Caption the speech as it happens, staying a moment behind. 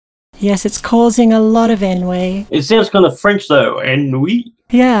Yes, it's causing a lot of ennui. It sounds kind of French though, ennui.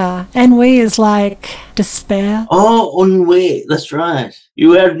 Yeah, ennui is like despair. Oh, ennui, that's right.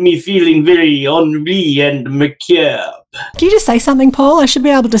 You had me feeling very ennui and macabre. Can you just say something, Paul? I should be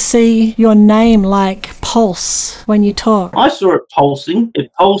able to see your name like pulse when you talk. I saw it pulsing.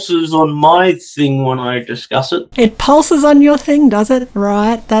 It pulses on my thing when I discuss it. It pulses on your thing, does it?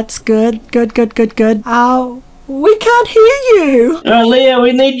 Right, that's good. Good. We can't hear you. Oh, Leah,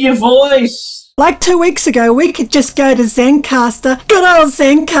 we need your voice. Like 2 weeks ago, we could just go to Zencastr. Good old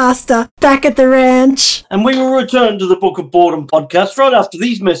Zencastr, back at the ranch. And we will return to the Book of Boredom podcast right after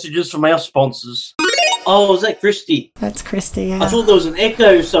these messages from our sponsors. Oh, is that Christy? That's Christy, yeah. I thought there was an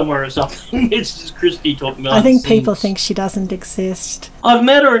echo somewhere or something. It's just Christy talking about I think things. people think she doesn't exist. I've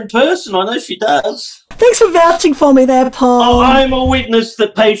met her in person. I know she does. Thanks for vouching for me there, Paul. Oh, I'm a witness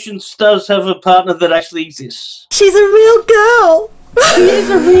that Patience does have a partner that actually exists. She's a real girl. She is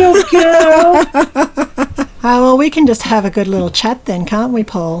a real girl. Well, we can just have a good little chat then, can't we,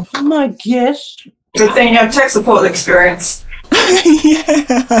 Paul? My guess. Good thing you have tech support experience.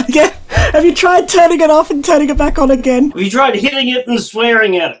 Yeah. Have you tried turning it off and turning it back on again? We tried hitting it and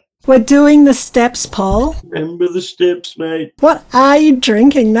swearing at it. We're doing the steps, Paul. Remember the steps, mate. What are you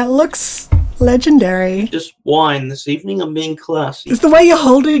drinking? That looks legendary. Just wine this evening. I'm being classy. It's the way you're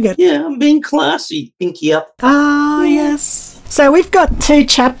holding it. Yeah, I'm being classy. Pinky up. Oh, yes. So we've got 2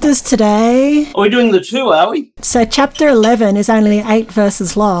 chapters today. Are we doing the 2, are we? So chapter 11 is only 8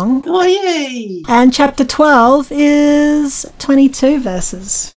 verses long. Oh, yay. And chapter 12 is 22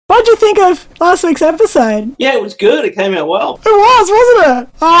 verses. What'd you think of last week's episode? Yeah, it was good. It came out well. It was, wasn't it?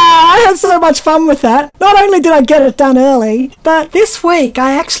 Oh, I had so much fun with that. Not only did I get it done early, but this week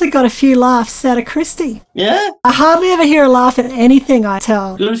I actually got a few laughs out of Christy. Yeah? I hardly ever hear her laugh at anything I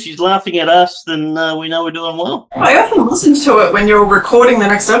tell. Good. If she's laughing at us, then we know we're doing well. I often listen to it when you're recording the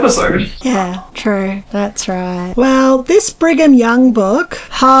next episode. Yeah, true. That's right. Well, this Brigham Young book,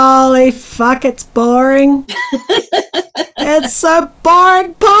 holy fuck, it's boring. It's so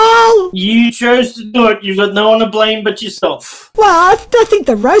boring, Paul! You chose to do it. You've got no one to blame but yourself. Well, I think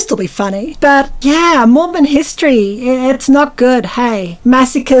the roast will be funny. But yeah, Mormon history, it's not good, hey.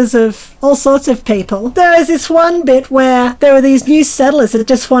 Massacres of all sorts of people. There was this one bit where there were these new settlers that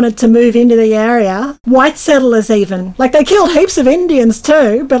just wanted to move into the area. White settlers even. Like, they killed heaps of Indians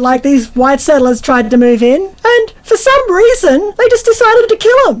too, but like these white settlers tried to move in. And for some reason, they just decided to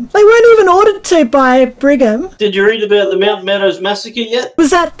kill them. They weren't even ordered to by Brigham. Did you read about the Mount Meadows massacre yet?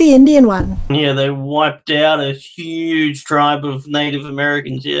 Was that the Indian one? Yeah, they wiped out a huge tribe of Native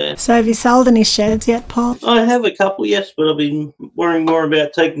Americans, yeah. So have you sold any sheds yet, Paul? I have a couple, yes, but I've been worrying more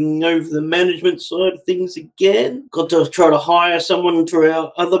about taking over the management side of things again. Got to try to hire someone for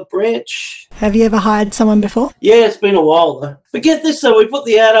our other branch. Have you ever hired someone before? Yeah, it's been a while though. But get this though, we put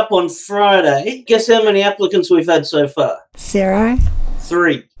the ad up on Friday. Guess how many applicants we've had so far? 0.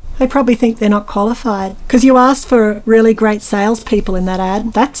 3. They probably think they're not qualified. Because you asked for really great salespeople in that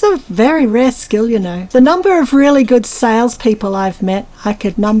ad. That's a very rare skill, you know. The number of really good salespeople I've met, I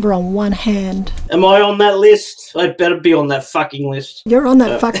could number on one hand. Am I on that list? I better be on that fucking list. You're on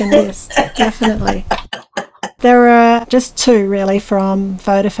that fucking list, definitely. There were just 2, really, from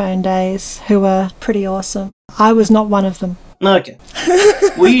Vodafone days who were pretty awesome. I was not one of them. Okay.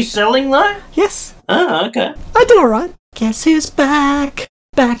 Were you selling though? Yes, Ah, okay. I did all right. Guess who's back?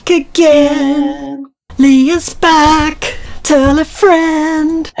 Back again. Leah's back. Tell a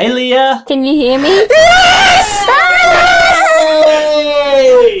friend. Hey, Leah. Can you hear me? Yes!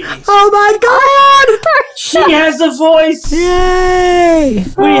 Hey! Oh my god! She has a voice. Yay!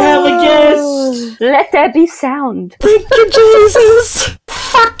 We have a guest. Let there be sound. Thank you, Jesus!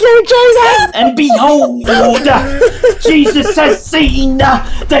 Fuck you, Jesus! And behold, Jesus has seen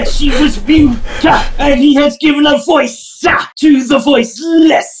that she was mute, and he has given a voice to the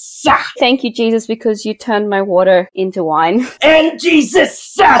voiceless. Thank you, Jesus, because you turned my water into wine. And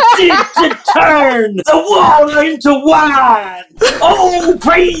Jesus did to turn the water into wine. Oh,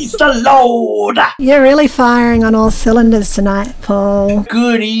 praise the Lord. You're really firing on all cylinders tonight, Paul.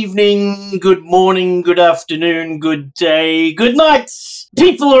 Good evening, good morning, good afternoon, good day, good night.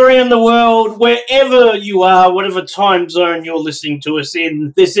 People around the world, wherever you are, whatever time zone you're listening to us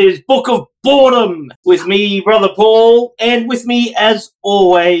in, this is Book of Boredom with me, Brother Paul, and with me, as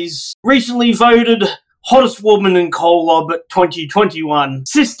always, recently voted hottest woman in Kolob 2021,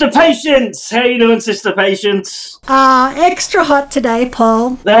 Sister Patience. How you doing, Sister Patience? Extra hot today,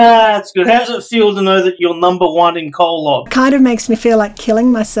 Paul. That's good. How does it feel to know that you're number 1 in Kolob? Kind of makes me feel like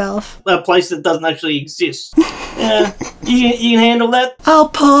killing myself. A place that doesn't actually exist. Yeah, you can handle that?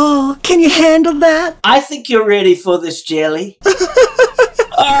 Oh, Paul, can you handle that? I think you're ready for this jelly.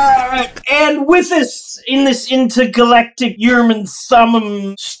 Alright, with us in this intergalactic Urim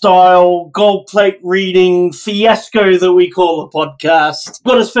Thummim style gold plate reading fiasco that we call a podcast,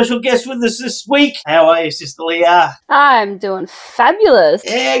 got a special guest with us this week. How are you, Sister Leah? I'm doing fabulous.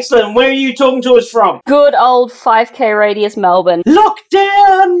 Excellent. Where are you talking to us from? Good old 5k radius Melbourne.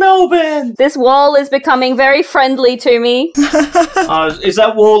 Lockdown, Melbourne! This wall is becoming very friendly to me. Is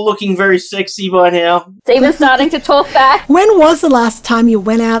that wall looking very sexy by now? It's even starting to talk back. When was the last time you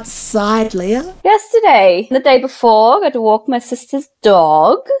went outside, Leah? Yesterday, the day before, I got to walk my sister's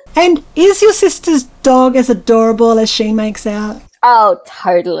dog. And is your sister's dog as adorable as she makes out? Oh,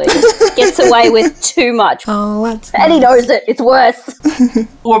 totally. Gets away with too much. Oh, that's And he knows it. It's worse.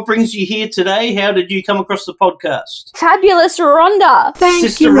 What brings you here today? How did you come across the podcast? Fabulous Rhonda. Thank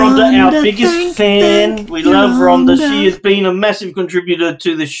Sister you, Rhonda, our Rhonda. biggest Thank fan. We you, love Rhonda. Rhonda. She has been a massive contributor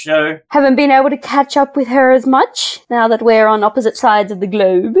to this show. Haven't been able to catch up with her as much now that we're on opposite sides of the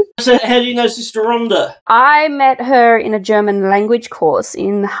globe. So how do you know Sister Rhonda? I met her in a German language course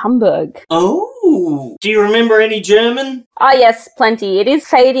in Hamburg. Oh, do you remember any German? Ah, yes, plenty. It is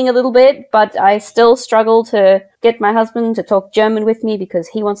fading a little bit, but I still struggle to get my husband to talk German with me because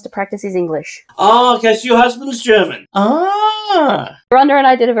he wants to practice his English. Oh, okay, so your husband's German. Ah. Rhonda and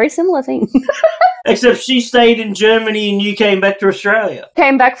I did a very similar thing. Except she stayed in Germany and you came back to Australia.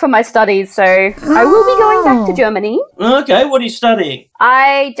 Came back for my studies, so I will be going back to Germany. Okay, what are you studying?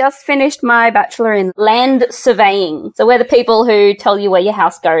 I just finished my bachelor in land surveying. So we're the people who tell you where your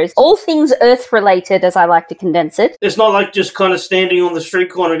house goes. All things earth related, as I like to condense it. It's not like just kind of standing on the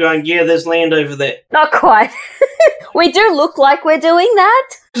street corner going, yeah, there's land over there. Not quite. We do look like we're doing that.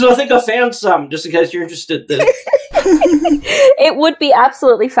 Because I think I found some, just in case you're interested. It would be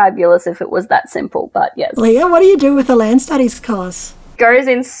absolutely fabulous if it was that simple, but yes. Leah, what do you do with the land studies course? Goes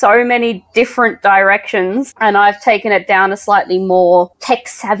in so many different directions, and I've taken it down a slightly more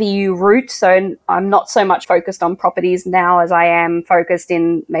tech-savvy route, so I'm not so much focused on properties now as I am focused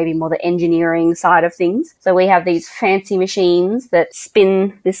in maybe more the engineering side of things. So we have these fancy machines that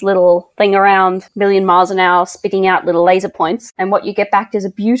spin this little thing around a million miles an hour, spitting out little laser points, and what you get back is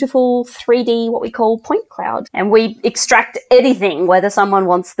a beautiful 3D, what we call point cloud. And we extract anything, whether someone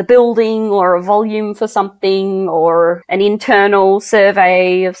wants the building or a volume for something or an internal survey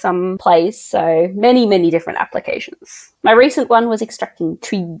of some place, so many different applications. My recent one was extracting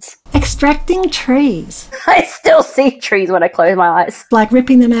trees. Extracting trees. I still see trees when I close my eyes. Like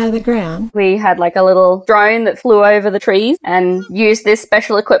ripping them out of the ground. We had like a little drone that flew over the trees and used this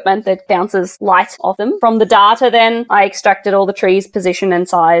special equipment that bounces light off them. From the data then, I extracted all the trees' position and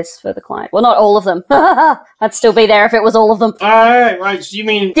size for the client. Well, not all of them. I'd still be there if it was all of them. Right, so you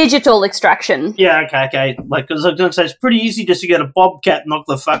mean... Digital extraction. Yeah, okay. Like, because I was going to say, it's pretty easy just to get a bobcat and knock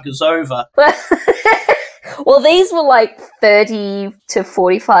the fuckers over. Well, these were like 30 to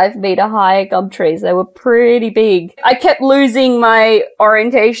 45 meter high gum trees. They were pretty big. I kept losing my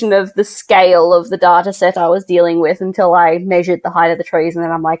orientation of the scale of the data set I was dealing with until I measured the height of the trees, and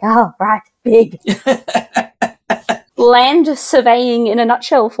then I'm like, oh, right, big. Land surveying in a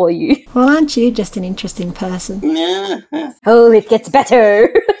nutshell for you. Well, aren't you just an interesting person? Yeah. Oh, it gets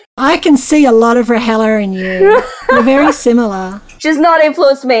better. I can see a lot of Rahela in you. You're very similar. She's not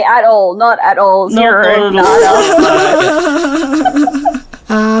influenced me at all. Not at all. Zero. Not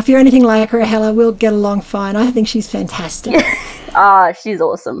If you're anything like Rahela, we'll get along fine. I think she's fantastic. Ah, she's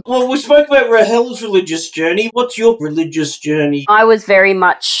awesome. Well, we spoke about Rahela's religious journey. What's your religious journey? I was very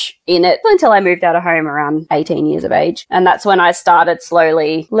much in it until I moved out of home around 18 years of age. And that's when I started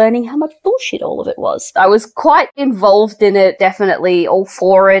slowly learning how much bullshit all of it was. I was quite involved in it, definitely all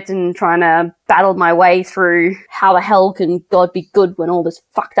for it and trying to battle my way through how the hell can God be good when all this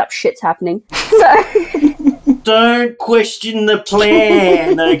fucked up shit's happening. So... Don't question the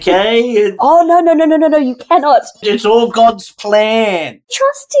plan, okay? Oh, no, you cannot. It's all God's plan.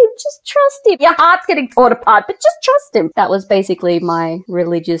 Trust him, just trust him. Your heart's getting torn apart, but just trust him. That was basically my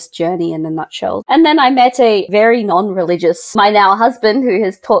religious journey in a nutshell. And then I met a very non-religious, my now husband, who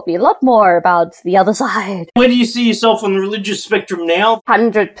has taught me a lot more about the other side. Where do you see yourself on the religious spectrum now?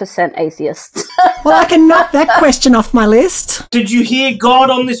 100% atheist. Well, I can knock that question off my list. Did you hear God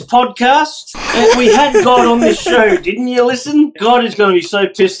on this podcast? We had God on this show, didn't you listen? God is going to be so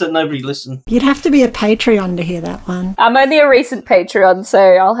pissed that nobody listened. You'd have to be a Patreon to hear that one. I'm only a recent Patreon, so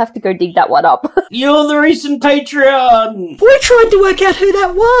I'll have to go dig that one up. You're the recent Patreon. We tried to work out who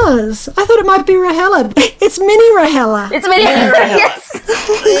that was. I thought it might be Rahela. It's Mini Rahela. It's many. Yes.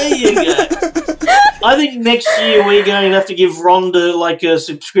 There you go. I think next year we're going to have to give Rhonda like a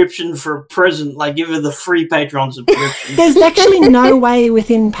subscription for a present, like give her the free Patreon subscription. There's actually no way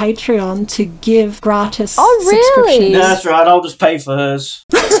within Patreon to give gratis Oh, really? subscriptions. No, that's right, I'll just pay for hers.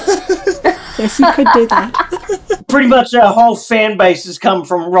 Yes, you could do that. Pretty much our whole fan base has come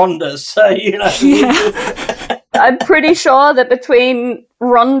from Rhonda, so, Yeah. I'm pretty sure that between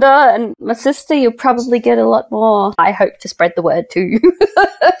Rhonda and my sister, you'll probably get a lot more. I hope to spread the word too.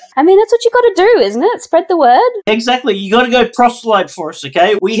 I mean, that's what you got to do, isn't it? Spread the word. Exactly. You got to go proselyte for us,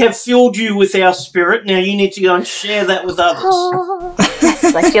 okay? We have filled you with our spirit. Now you need to go and share that with others.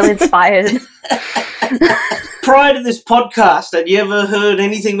 Yes, I feel inspired. Prior to this podcast, had you ever heard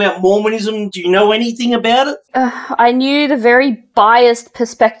anything about Mormonism? Do you know anything about it? I knew the very biased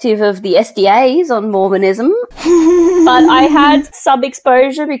perspective of the SDAs on Mormonism, but I had some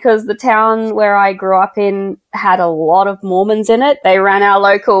exposure because the town where I grew up in had a lot of Mormons in it. They ran our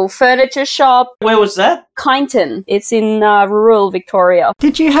local furniture shop. Where was that? Kyneton. It's in rural Victoria.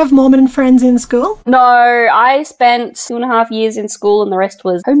 Did you have Mormon friends in school? No, I spent 2.5 years in school and the rest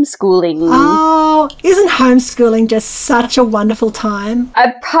was homeschooling. Oh, isn't homeschooling just such a wonderful time?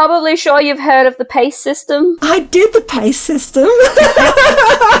 I'm probably sure you've heard of the PACE system. I did the PACE system.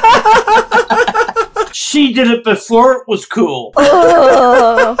 She did it before it was cool.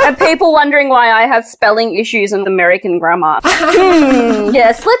 And people wondering why I have spelling issues in American grammar.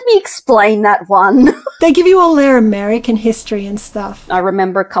 Yes, let me explain that one. They give you all their American history and stuff. I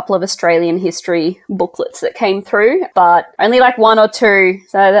remember a couple of Australian history booklets that came through, but only like 1 or 2.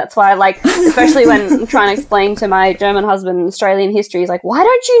 So that's why I like, especially when I'm trying to explain to my German husband Australian history, he's like, why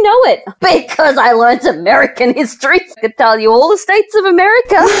don't you know it? Because I learned American history. I could tell you all the states of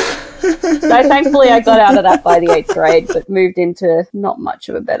America. So thankfully I got out of that by the 8th grade, but moved into not much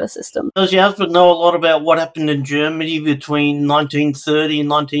of a better system. Does your husband know a lot about what happened in Germany between 1930 and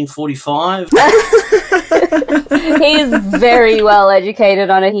 1945? He is very well educated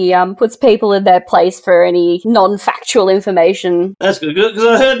on it. He puts people in their place for any non-factual information. That's good, because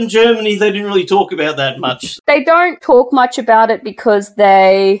I heard in Germany they didn't really talk about that much. They don't talk much about it because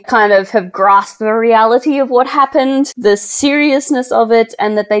they kind of have grasped the reality of what happened, the seriousness of it,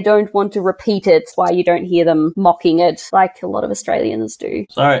 and that they don't want to repeat it. That's why you don't hear them mocking it like a lot of Australians do.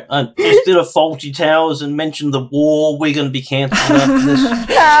 Sorry, I just did a Faulty Towers and mentioned the war. We're going to be cancelled after this.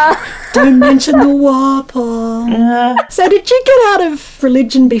 Don't mention the war, Paul. So did you get out of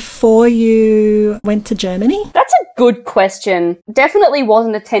religion before you went to Germany? That's a good question. Definitely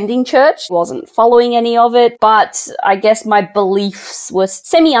wasn't attending church, wasn't following any of it, but I guess my beliefs were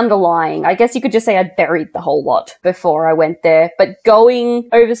semi-underlying. I guess you could just say I'd buried the whole lot before I went there. But going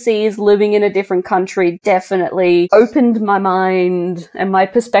overseas, living in a different country definitely opened my mind and my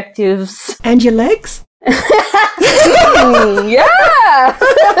perspectives. And your legs? Yeah!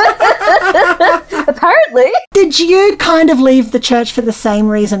 Apparently. Did you kind of leave the church for the same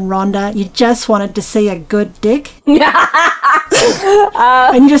reason, Rhonda? You just wanted to see a good dick? And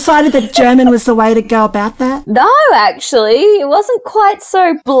you decided that German was the way to go about that? No, actually. It wasn't quite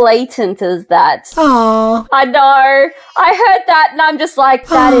so blatant as that. Oh. I know. I heard that and I'm just like,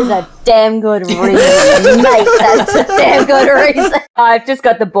 that is a damn good reason, mate. That's a damn good reason. I've just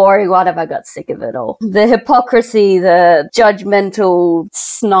got the boring one and I got sick of it all. The hypocrisy, the judgmental,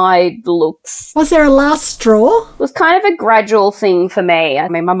 snide looks. Was there a last straw? It was kind of a gradual thing for me. I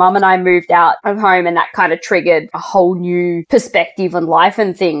mean, my mum and I moved out of home and that kind of triggered a whole new perspective on life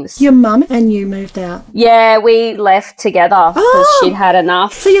and things. Your mum and you moved out? Yeah, we left together because she'd had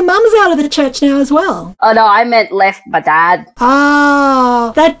enough. So your mum's out of the church now as well? Oh no, I meant left my dad.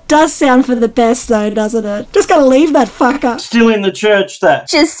 Oh, that does sound for the best though, doesn't it? Just gotta leave that fucker. Still in the church, that.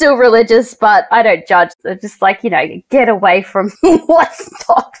 She's still religious, but I don't judge. They're just like, get away from what's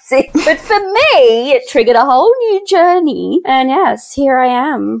toxic. But for me, it triggered a whole new journey. And yes, here I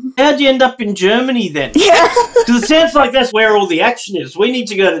am. How'd you end up in Germany then? Yeah. Because it sounds like that's where all the action is. We need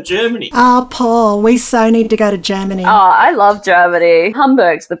to go to Germany. Oh, Paul, we so need to go to Germany. Oh, I love Germany.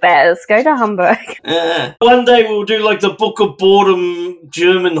 Hamburg's the best. Go to Hamburg. One day we'll do like the Book of Boredom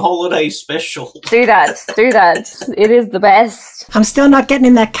German holiday special. Do that. Do that. It is the best. I'm still not getting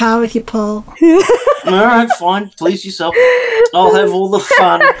in that car with you, Paul. Alright, fine. Please yourself. I'll have all the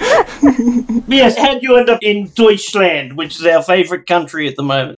fun. Yes, how'd you end up in Deutschland, which is our favourite country at the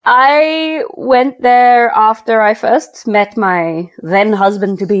moment? I went there after I first met my then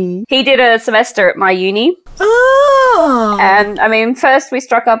husband-to-be. He did a semester at my uni. Oh. And, I mean, first we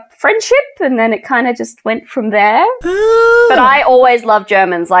struck up friendship, and then it kind of just went from there. Oh. But I always loved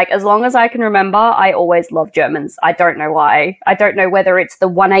Germans. Like, as long as I can remember, I always loved Germans. I don't know why. I don't know whether it's the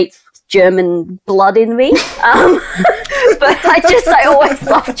 1/8 German blood in me. But I always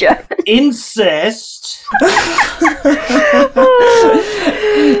loved German. Incest.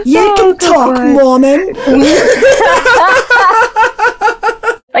 You can talk, Mormon.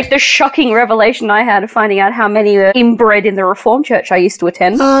 Like, The shocking revelation I had of finding out how many were inbred in the Reformed church I used to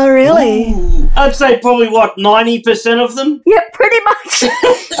attend. Oh, really? I'd say probably, 90% of them? Yeah, pretty much.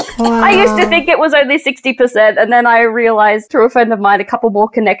 Wow. I used to think it was only 60%, and then I realized through a friend of mine a couple more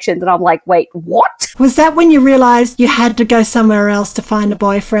connections, and I'm like, wait, what? Was that when you realised you had to go somewhere else to find a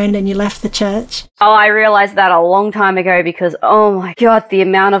boyfriend and you left the church? Oh, I realized that a long time ago because, oh my god, the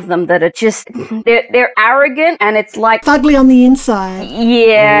amount of them that are just, they're arrogant, and it's like, Fugly on the inside,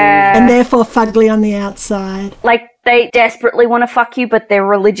 yeah. and therefore fugly on the outside. Like, they desperately want to fuck you, but they're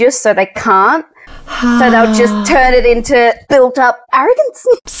religious, so they can't. So they'll just turn it into built-up arrogance.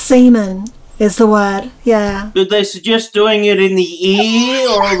 Semen is the word, yeah. Did they suggest doing it in the ear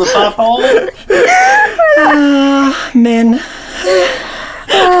or the butthole? Men.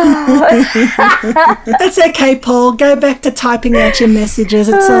 It's okay, Paul. Go back to typing out your messages.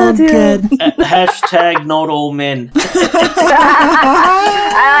 It's all good. Hashtag not all men.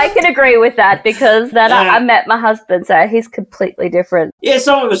 I can agree with that because I met my husband, so he's completely different. Yeah,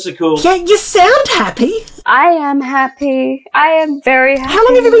 some of us are cool. Yeah, you sound happy. I am happy. I am very happy. How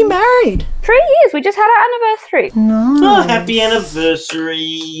long have you been married? 3 years. We just had our anniversary. Oh, happy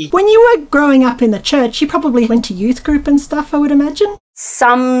anniversary. When you were growing up in the church, you probably went to youth group and stuff, I would imagine.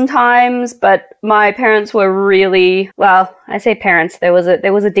 Sometimes, but my parents were really, well, I say parents, there was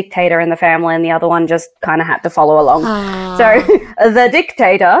a dictator in the family and the other one just kind of had to follow along. So the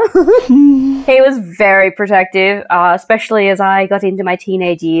dictator, he was very protective, especially as I got into my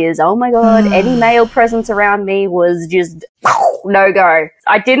teenage years. Oh my god, any male presence around me was just no go.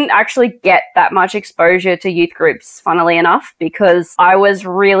 I didn't actually get that much exposure to youth groups, funnily enough, because I was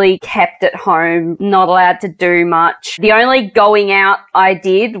really kept at home, not allowed to do much. The only going out I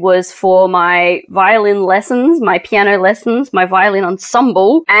did was for my violin lessons, my piano lessons, my violin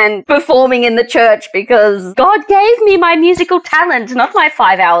ensemble, and performing in the church because God gave me my musical talent, not my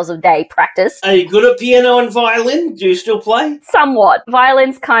 5 hours a day practice. Are you good at piano and violin? Do you still play? Somewhat.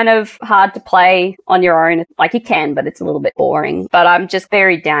 Violin's kind of hard to play on your own. Like, you can, but it's a little bit boring. But I'm just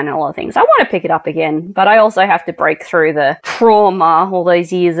very down on a lot of things. I want to pick it up again, but I also have to break through the trauma, all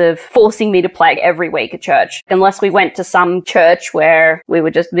those years of forcing me to play every week at church. Unless we went to some church where we were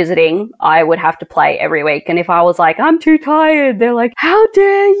just visiting, I would have to play every week. And if I was like, I'm too tired, they're like, how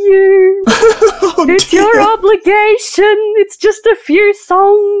dare you? It's your obligation. It's just a few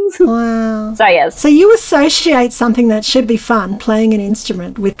songs. Wow. So, yes. So you associate something that should be fun, playing an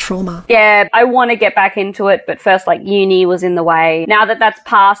instrument, with trauma. Yeah, I want to get back into it, but first, like, uni was in the way. Now that that's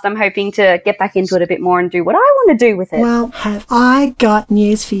passed, I'm hoping to get back into it a bit more and do what I want to do with it. Well, have I got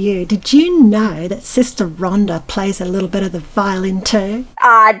news for you. Did you know that Sister Rhonda plays a little bit of the violin too?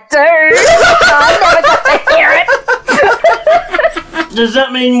 I do. I never got to hear it. Does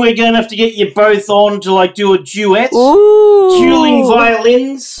that mean we're going to have to get you both on to, like, do a duet? Ooh. Dueling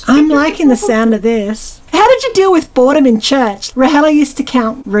violins? I'm liking the sound of this. How did you deal with boredom in church? Rahela used to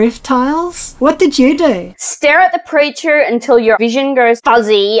count roof tiles. What did you do? Stare at the preacher until your vision goes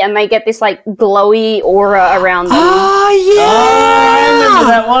fuzzy and they get this, like, glowy aura around them. Oh, yeah! I remember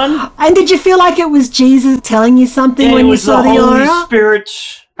that one. And did you feel like it was Jesus telling you something Yeah, when it you was saw the the Holy aura? Spirit.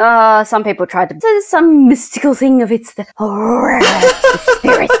 Some people tried to. There's some mystical thing of it's the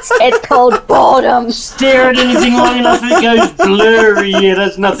spirit. It's called boredom. Stare at anything long enough, it goes blurry. It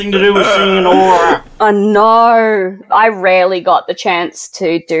has nothing to do with seeing an aura. No, I rarely got the chance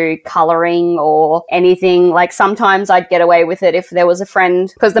to do colouring or anything. Like, sometimes I'd get away with it if there was a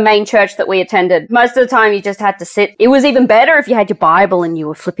friend, because the main church that we attended, most of the time you just had to sit. It was even better if you had your Bible and you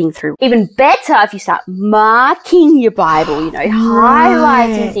were flipping through. Even better if you start marking your Bible,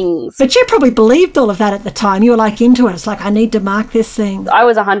 highlighting things. But you probably believed all of that at the time. You were like into it. It's like, I need to mark this thing. I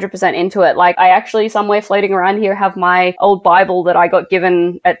was 100% into it. Like, I actually, somewhere floating around here, have my old Bible that I got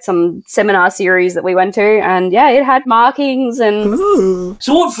given at some seminar series that we went to, and yeah, it had markings and... Ooh.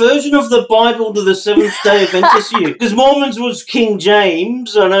 So what version of the Bible do the Seventh-day Adventists use? Because Mormons was King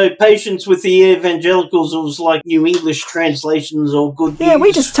James. I know Patience with the Evangelicals was like New English translations or Good Yeah, we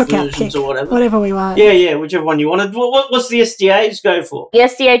News just took our versions pick. or whatever. Whatever we want. Yeah, whichever one you wanted. What's the SDAs go for? The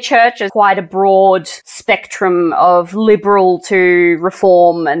SDA Church is quite a broad spectrum of liberal to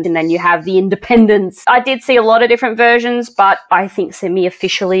reform, and then you have the independents. I did see a lot of different versions, but I think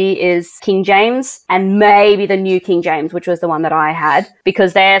semi-officially is King James, and maybe the New King James, which was the one that I had,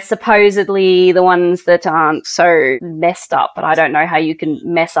 because they're supposedly the ones that aren't so messed up, but I don't know how you can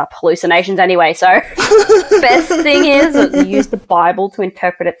mess up hallucinations anyway, so best thing is that you use the Bible to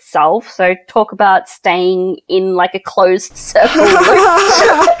interpret itself, so talk about staying in like a closed circle.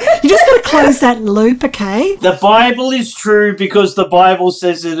 You just got to close that loop, okay? The Bible is true because the Bible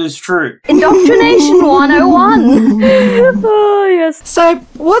says it is true. Indoctrination 101. Oh, yes. So,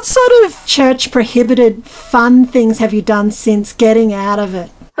 what sort of church prohibited fun things have you done since getting out of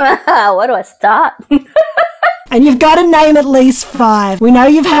it? Where do I start? And you've got to name at least 5. We know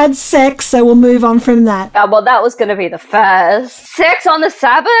you've had sex, so we'll move on from that. Well, that was going to be the first. Sex on the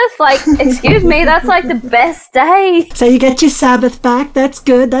Sabbath? Like, excuse me, that's like the best day. So you get your Sabbath back. That's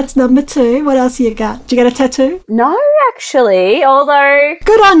good. That's number 2. What else you got? Did you get a tattoo? No, actually, although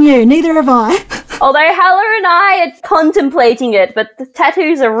Good on you. Neither have I. Hella and I are contemplating it, but the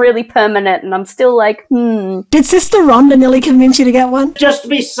tattoos are really permanent, and I'm still like, Did Sister Rhonda nearly convince you to get one? Just to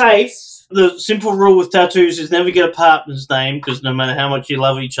be safe, the simple rule with tattoos is never get a partner's name, because no matter how much you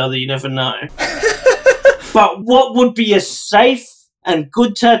love each other, you never know. But what would be a safe and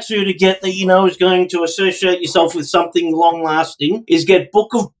good tattoo to get that you know is going to associate yourself with something long-lasting is get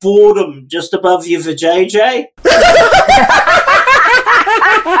Book of Boredom just above your vajayjay.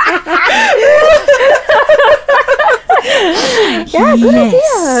 Yeah, good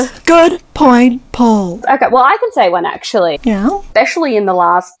idea. Good point, Paul. Okay, well, I can say one actually. Yeah. Especially in the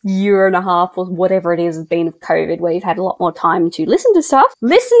last year and a half or whatever it is has been of COVID, where you've had a lot more time to listen to stuff.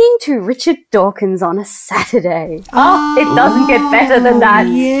 Listening to Richard Dawkins on a Saturday. Oh, it doesn't get better than that.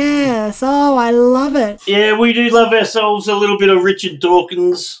 Yes. Oh, I love it. Yeah, we do love ourselves a little bit of Richard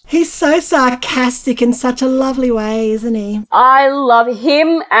Dawkins. He's so sarcastic in such a lovely way, isn't he? I love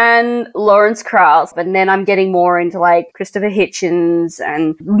him and Lawrence Krauss, but then I'm getting more into like Christopher Hitchens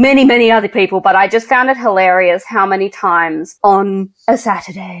and many other people, but I just found it hilarious how many times on a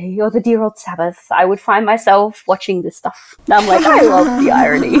Saturday or the dear old Sabbath I would find myself watching this stuff. And I'm like, I love the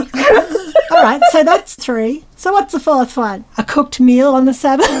irony. All right, so that's 3. So what's the 4th one? A cooked meal on the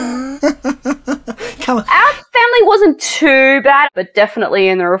Sabbath? Come on. Our family wasn't too bad, but definitely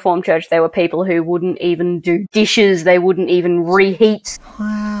in the Reformed Church there were people who wouldn't even do dishes, they wouldn't even reheat.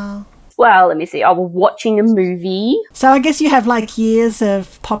 Wow. Well, let me see. I was watching a movie. So I guess you have like years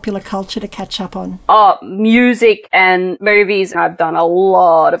of popular culture to catch up on. Oh, music and movies I've done a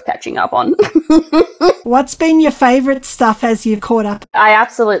lot of catching up on. What's been your favourite stuff as you've caught up? I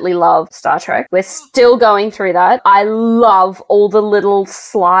absolutely love Star Trek. We're still going through that. I love all the little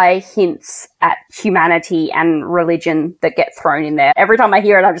sly hints at humanity and religion that get thrown in there. Every time I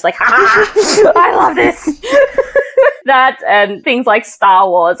hear it, I'm just like, ha! I love this! That and things like Star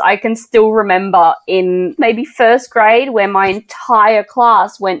Wars. I can still remember in maybe first grade where my entire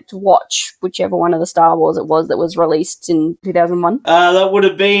class went to watch whichever one of the Star Wars it was that was released in 2001. That would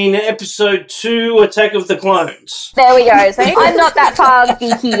have been episode 2, Attack of the Clones. There we go. So I'm not that far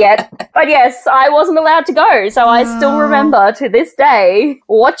geeky yet. But yes, I wasn't allowed to go. So I still remember to this day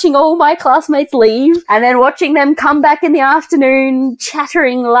watching all my classmates leave and then watching them come back in the afternoon,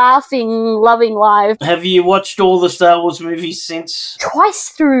 chattering, laughing, loving life. Have you watched all the Star Wars movies since? Twice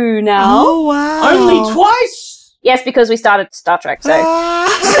through now. Oh, wow. Only twice? Yes, because we started Star Trek, so Ah.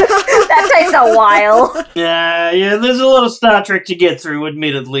 that takes a while. Yeah, there's a lot of Star Trek to get through,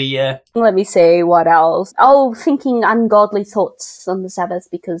 admittedly, yeah. Let me see, what else? Oh, thinking ungodly thoughts on the Sabbath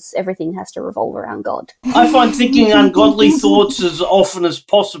because everything has to revolve around God. I find thinking ungodly thoughts as often as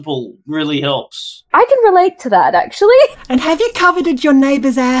possible really helps. I can relate to that, actually. And have you coveted your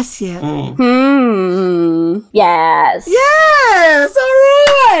neighbour's ass yet? Yes. Yes, all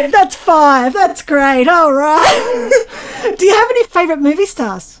right. That's 5. That's great. All right. Do you have any favourite movie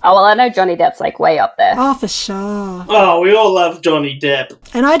stars? Oh, well, I know Johnny Depp's like way up there. Oh, for sure. Oh, we all love Johnny Depp.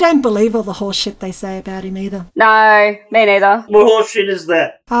 And I don't believe all the horse shit they say about him either. No, me neither. What horseshit is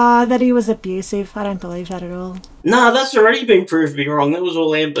that? That he was abusive. I don't believe that at all. Nah, that's already been proved to be wrong. That was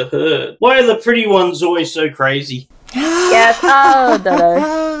all Amber Heard. Why are the pretty ones always so crazy? Yes, oh, don't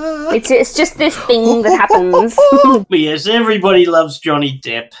know. It's just this thing that happens. But yes, everybody loves Johnny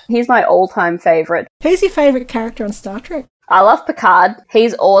Depp. He's my all-time favourite. Who's your favourite character on Star Trek? I love Picard.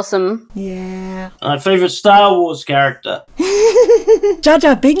 He's awesome. Yeah. My favourite Star Wars character. Jar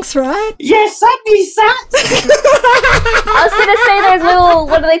Jar Binks, right? Yes, Happy Sat! I was going to say those little,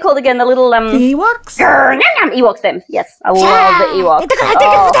 what are they called again? The little, The Ewoks? Ewoks, them. Yes, I love the Ewoks.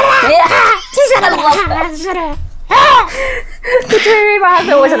 Oh, yeah. I love that. The two of us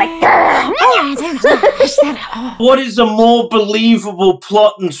are always like, What is a more believable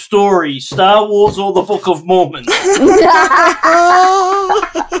plot and story, Star Wars or the Book of Mormon?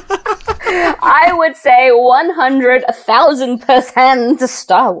 I would say 100,000%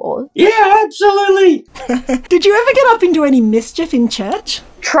 Star Wars. Yeah, absolutely. Did you ever get up into any mischief in church?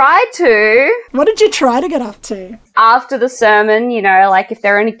 Tried to. What did you try to get up to? After the sermon, you know, like if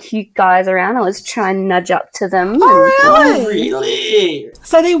there are any cute guys around, I was trying to nudge up to them. Oh, really? Oh, really?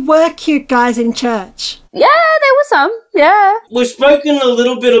 So they were cute guys in church. Yeah, there were some. Yeah. We've spoken a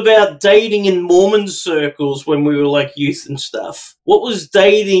little bit about dating in Mormon circles when we were like youth and stuff. What was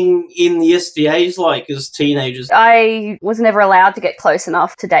dating in the SDAs like as teenagers? I was never allowed to get close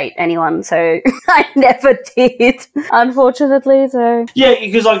enough to date anyone, so I never did, unfortunately. So Yeah,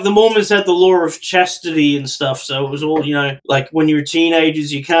 because like the Mormons had the law of chastity and stuff, so it was all, you know, like when you're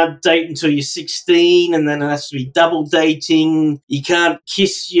teenagers, you can't date until you're 16, and then it has to be double dating. You can't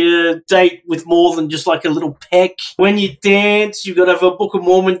kiss your date with more than just like a little peck. When you dance, you've got to have a Book of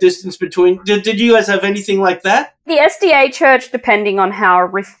Mormon distance between. Did you guys have anything like that? the SDA church, depending on how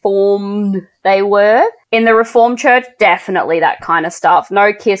reformed they were. In the Reformed church, definitely that kind of stuff.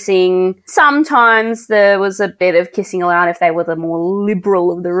 No kissing. Sometimes there was a bit of kissing allowed if they were the more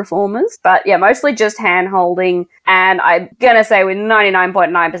liberal of the Reformers. But yeah, mostly just hand-holding. And I'm going to say with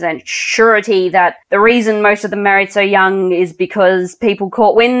 99.9% surety that the reason most of them married so young is because people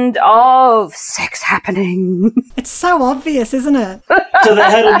caught wind of sex happening. It's so obvious, isn't it? So they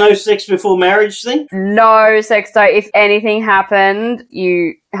had a no sex before marriage thing? No sex, though. If anything happened,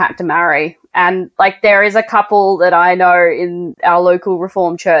 you had to marry. And, like, there is a couple that I know in our local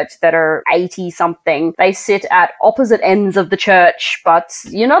Reformed church that are 80-something. They sit at opposite ends of the church, but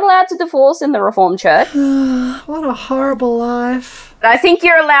you're not allowed to divorce in the Reformed church. What a horrible life. I think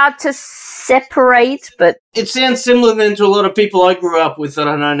you're allowed to separate, but... It sounds similar then to a lot of people I grew up with that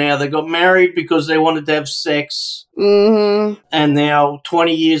I know now. They got married because they wanted to have sex. Mm-hmm. And now,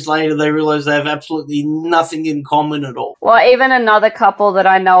 20 years later, they realise they have absolutely nothing in common at all. Well, even another couple that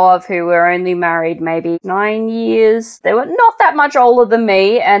I know of who were only married maybe 9 years. They were not that much older than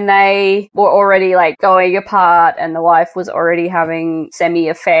me, and they were already, like, going apart, and the wife was already having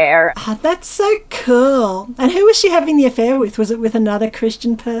semi-affair. Oh, that's so cool. And who was she having the affair with? Was it with another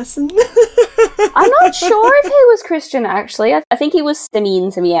Christian person? I'm not sure if he was Christian, actually. I think he was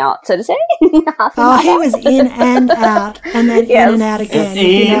semi-in, semi-out, so to say. Oh, he was in and out, and then Yes. in and out again. And if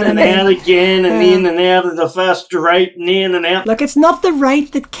you know in what I and mean. out again, and in and out of the fast rate, and in and out. Look, it's not the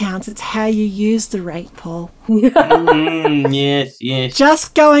rate that counts, it's how you use the rate, Paul. Yes, yes.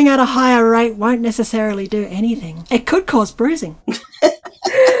 Just going at a higher rate won't necessarily do anything. It could cause bruising.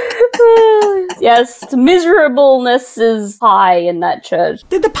 Yes, miserableness is high in that church.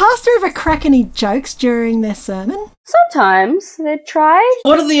 Did the pastor ever crack any jokes during their sermon? Sometimes they tried.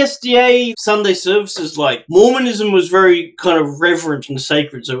 What are the SDA Sunday services like? Mormonism was very kind of reverent and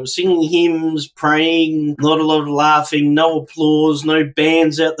sacred, so it was singing hymns, praying, not a lot of laughing, no applause, no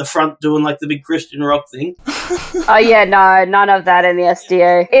bands out the front doing like the big Christian rock thing. Oh yeah, no, none of that in the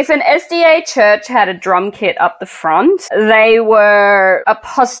SDA. If an SDA church had a drum kit up the front, they were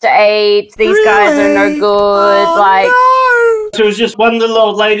apostate, these guys are no Really? good, So it was just one little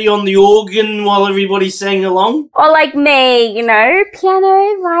old lady on the organ while everybody sang along? or like me, you know,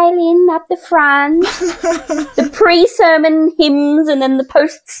 piano, violin up the front, the pre-sermon hymns and then the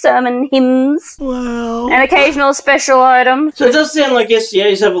post-sermon hymns, Wow. and occasional special items. So it does sound like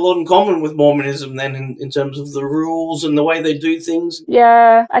SDAs have a lot in common with Mormonism then in terms of the rules and the way they do things.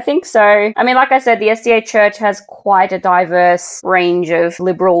 Yeah, I think so. I mean, like I said, the SDA church has quite a diverse range of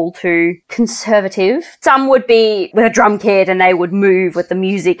liberal to conservative. Some would be with a drum kit and they would move with the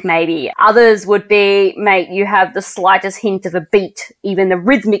music maybe. Others would be, mate, you have the slightest hint of a beat, even the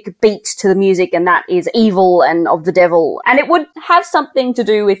rhythmic beat to the music, and that is evil and of the devil. And it would have something to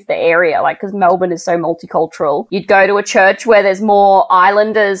do with the area, like, because Melbourne is so multicultural. You'd go to a church where there's more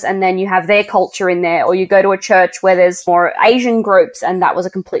islanders and then you have their culture in there, or you go to a church where there's more Asian groups and that was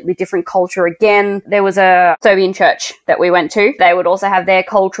a completely different culture again. There was a Serbian church that we went to. They would also have their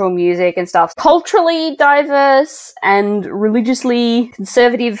cultural music and stuff. Culturally diverse and religiously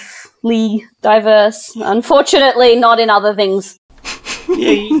conservatively diverse. Unfortunately, not in other things.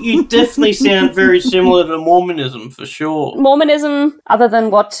 Yeah, you definitely sound very similar to Mormonism for sure. Mormonism, other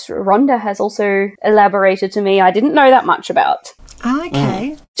than what Rhonda has also elaborated to me, I didn't know that much about.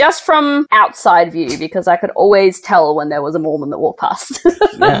 Okay. Just from outside view, because I could always tell when there was a Mormon that walked past.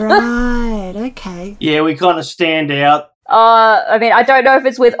 Right, okay. Yeah, we kind of stand out. I mean, I don't know if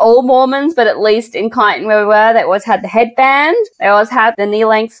it's with all Mormons, but at least in Kyneton where we were, they always had the headband. They always had the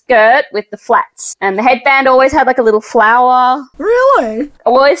knee-length skirt with the flats. And the headband always had like a little flower. Really?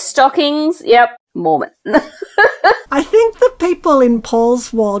 Always stockings. Yep. Mormon. I think the people in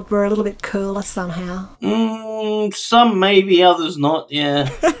Paul's world were a little bit cooler somehow. Some maybe, others not, yeah.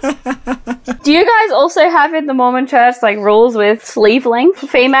 Do you guys also have in the Mormon church like rules with sleeve length for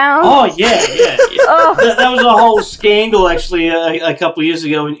females? Oh, yeah. Oh. That was a whole scandal, actually, a couple of years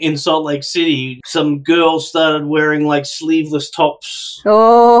ago in Salt Lake City. Some girls started wearing, like, sleeveless tops.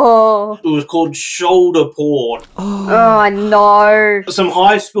 Oh. It was called shoulder porn. Oh, no. Some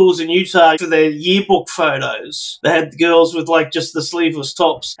high schools in Utah, for their yearbook photos, they had girls with, like, just the sleeveless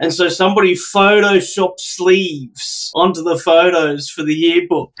tops. And so somebody photoshopped sleeves onto the photos for the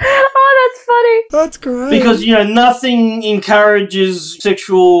yearbook. Oh, that's funny. That's great. Because, nothing encourages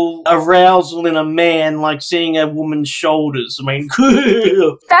sexual arousal in a man like seeing a woman's shoulders. I mean,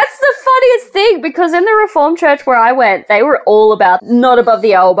 That's the funniest thing, because in the Reformed church where I went, they were all about not above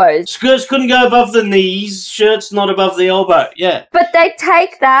the elbows. skirts couldn't go above the knees, shirts not above the elbow, yeah. But they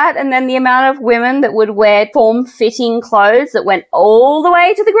take that, and then the amount of women that would wear form-fitting clothes that went all the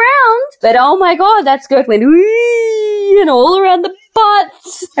way to the ground. But oh my god, that skirt went wee and all around the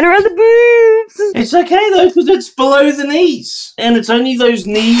butts and around the boobs. It's okay, though, because it's below the knees. And it's only those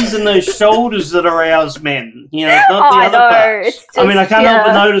knees and those shoulders that arouse men. It's not the other parts. It's just, I mean, I can't help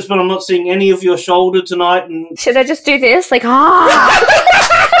but notice, but I'm not seeing any of your shoulder tonight. And should I just do this? Like,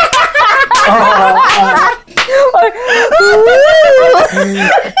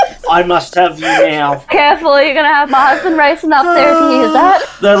 I must have you now. Careful, you're going to have my husband racing up there if he hears that.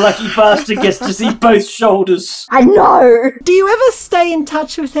 The lucky bastard gets to see both shoulders. I know. Do you ever stay in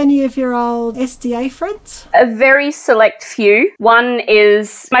touch with any of your old SDA friends? A very select few. One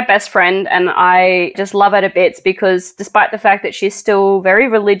is my best friend, and I just love her to bits because despite the fact that she's still very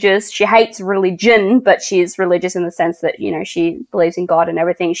religious, she hates religion, but she's religious in the sense that, she believes in God and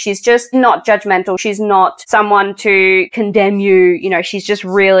everything. She's just not judgmental. She's not someone to condemn you. She's just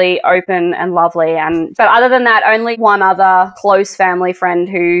really open and lovely. But other than that, only one other close family friend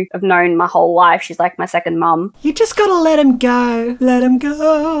who I've known my whole life. She's like my second mum. You just gotta let him go. Let him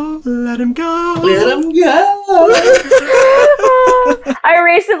go. Let him go. Let him go. I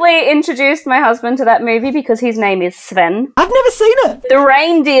recently introduced my husband to that movie because his name is Sven. I've never seen it. The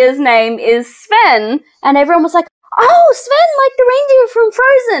reindeer's name is Sven, and everyone was like, oh, Sven, like the reindeer from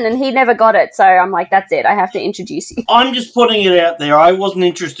Frozen, and he never got it, so I'm like, that's it, I have to introduce you. I'm just putting it out there. I wasn't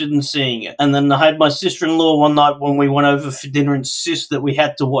interested in seeing it. And then I had my sister-in-law one night when we went over for dinner insist that we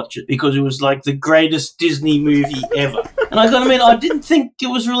had to watch it because it was like the greatest Disney movie ever. And I gotta admit, I didn't think it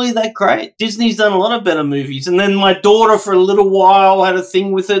was really that great. Disney's done a lot of better movies. And then my daughter for a little while had a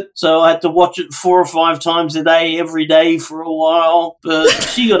thing with it, so I had to watch it 4 or 5 times a day, every day for a while. But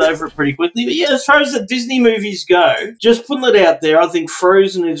she got over it pretty quickly. But yeah, as far as the Disney movies go, just putting it out there, I think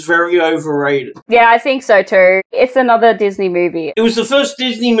Frozen is very overrated. Yeah, I think so too. It's another Disney movie. It was the first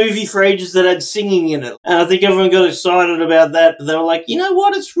Disney movie for ages that had singing in it. And I think everyone got excited about that, but they were like, you know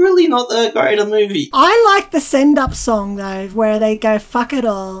what, it's really not that great a movie. I like the send-up song, though, where they go, fuck it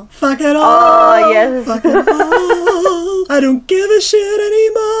all. Fuck it all. Oh, yes. Fuck it all. I don't give a shit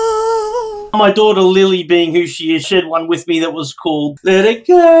anymore. My daughter Lily, being who she is, shared one with me that was called Let It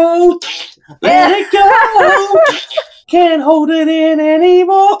Go. Let it go. Can't hold it in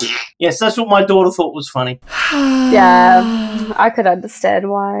anymore. Yes, that's what my daughter thought was funny. Yeah, I could understand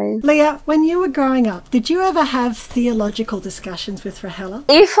why. Leah, when you were growing up, did you ever have theological discussions with Rahela?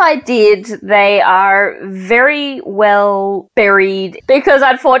 If I did, they are very well buried because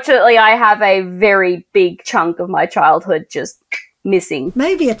unfortunately I have a very big chunk of my childhood just missing.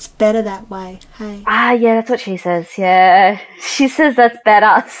 Maybe it's better that way, hey? Yeah, that's what she says, yeah. She says that's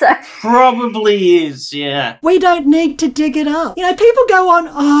better, so... Probably is, yeah. We don't need to dig it up. People go on,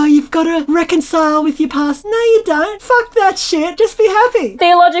 oh, you've got to reconcile with your past. No, you don't. Fuck that shit. Just be happy.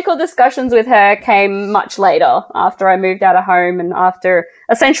 Theological discussions with her came much later, after I moved out of home and after,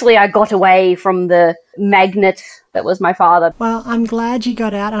 essentially, I got away from the magnet that was my father. Well, I'm glad you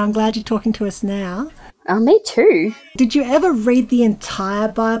got out, and I'm glad you're talking to us now. Me too. Did you ever read the entire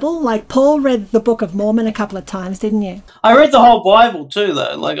Bible? Like, Paul read the Book of Mormon a couple of times, didn't you? I read the whole Bible too,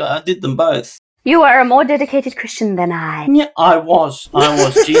 though. Like, I did them both. You are a more dedicated Christian than I. Yeah, I was.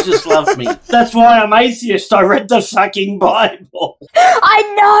 Jesus loved me. That's why I'm atheist. I read the fucking Bible. I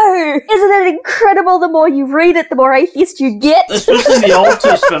know! Isn't it incredible? The more you read it, the more atheist you get. Especially the Old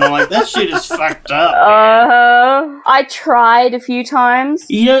Testament. I'm like, that shit is fucked up. I tried a few times.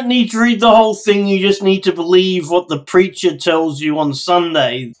 You don't need to read the whole thing. You just need to believe what the preacher tells you on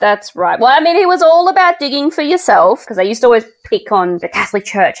Sunday. That's right. Well, I mean, he was all about digging for yourself, because I used to always pick on the Catholic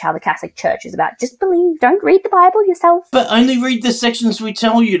Church, how the Catholic Church is about that. Just believe. Don't read the Bible yourself. But only read the sections we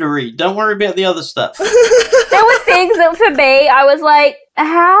tell you to read. Don't worry about the other stuff. There were things that for me, I was like,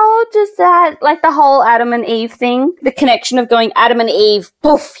 how does that, like the whole Adam and Eve thing, the connection of going Adam and Eve,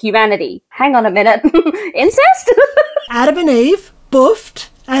 poof, humanity. Hang on a minute. Incest? Adam and Eve, boofed,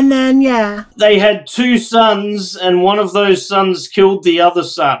 and then, yeah. They had 2 sons, and one of those sons killed the other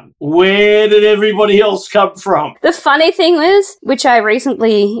son. Where did everybody else come from? The funny thing was, which I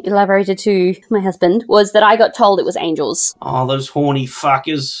recently elaborated to my husband, was that I got told it was angels. Oh, those horny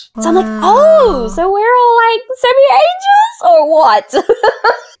fuckers. So I'm like, oh, so we're all like semi-angels or what?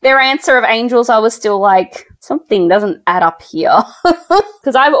 Their answer of angels, I was still like, something doesn't add up here.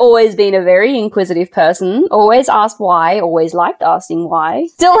 Because I've always been a very inquisitive person, always asked why, always liked asking why.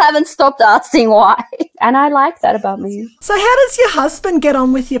 Still haven't stopped asking why. And I like that about me. So how does your husband get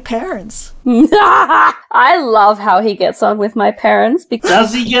on with your parents? I love how he gets on with my parents because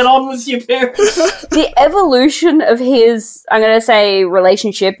Does he get on with your parents? the evolution of his, I'm going to say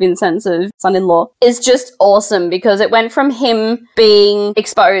relationship in sense of son-in-law, is just awesome because it went from him being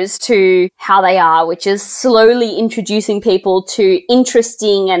exposed to how they are, which is slowly introducing people to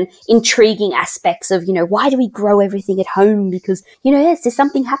interesting and intriguing aspects of, you know, why do we grow everything at home? Because, you know, yes, if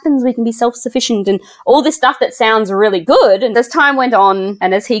something happens, we can be self-sufficient and all this stuff that sounds really good. And as time went on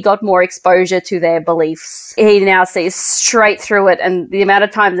and as he got more exposure to their beliefs, he now sees straight through it. And the amount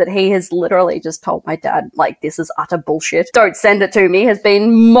of times that he has literally just told my dad, like, this is utter bullshit, don't send it to me, has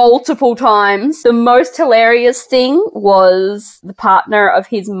been multiple times. The most hilarious thing was the partner of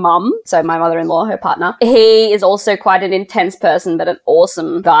his mum, so my mother-in-law, her partner. He is also quite an intense person, but an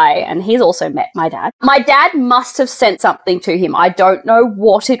awesome guy, and he's also met my dad. My dad must have sent something to him. I don't know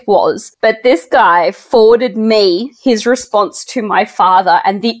what it was, but this guy forwarded me his response to my father,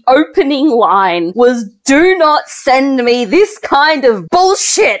 and the opening line was, "Do not send me this kind of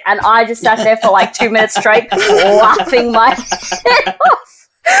bullshit." And I just sat there for like 2 minutes straight laughing my head off.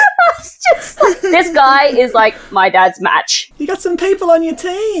 I was just like, this guy is like my dad's match. You got some people on your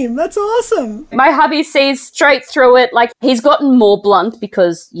team. That's awesome. My hubby sees straight through it. Like, he's gotten more blunt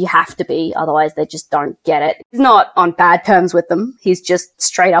because you have to be, otherwise they just don't get it. He's not on bad terms with them. He's just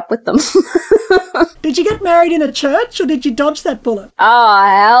straight up with them. Did you get married in a church or did you dodge that bullet? Oh,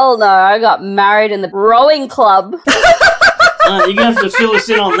 hell no. I got married in the rowing club. You're going to have to fill us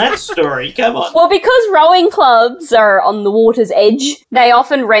in on that story. Come on. Well, because rowing clubs are on the water's edge, they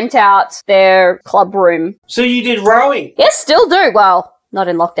often rent out their club room. So you did rowing? Yes, still do. Well, not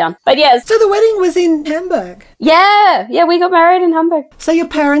in lockdown. But yes. So the wedding was in Hamburg? Yeah, we got married in Hamburg. So your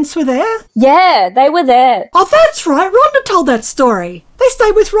parents were there? Yeah, they were there. Oh, that's right. Rhonda told that story. They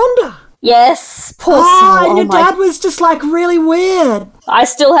stayed with Rhonda. Yes, poor Oh, soul. and your dad was just like really weird. I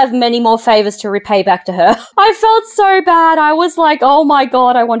still have many more favours to repay back to her. I felt so bad. I was like, oh my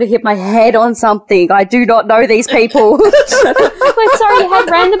god, I want to hit my head on something. I do not know these people. Like, sorry, you had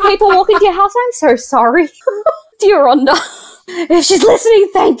random people walk into your house? I'm so sorry. Dear Rhonda. If she's listening,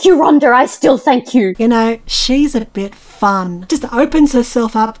 thank you, Rhonda. I still thank you. You know, she's a bit fun. Just opens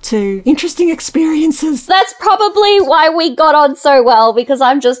herself up to interesting experiences. That's probably why we got on so well, because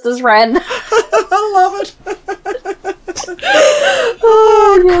I'm just as ran. I love it.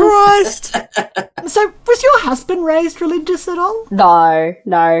 Oh, Christ. So, was your husband raised religious at all? No.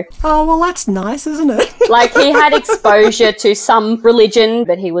 Oh, well, that's nice, isn't it? Like, he had exposure to some religion,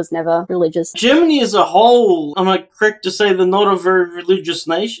 but he was never religious. Germany as a whole, am I correct to say they're not a very religious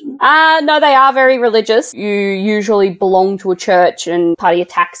nation? No, they are very religious. You usually belong to a church and part of your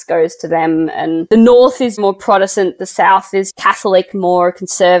tax goes to them. And the north is more Protestant, the south is Catholic, more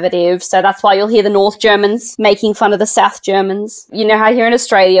conservative. So that's why you'll hear the North Germans making fun of the South Germans. You know how here in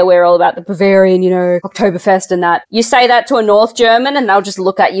Australia we're all about the Bavarian, you know, Oktoberfest and that. You say that to a North German and they'll just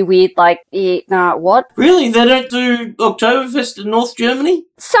look at you weird like, nah, what? Really? They don't do Oktoberfest in North Germany?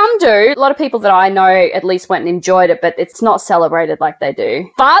 Some do. A lot of people that I know at least went and enjoyed it, but it's not celebrated like they do.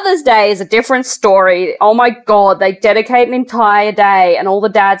 Father's Day is a different story. Oh my god, they dedicate an entire day and all the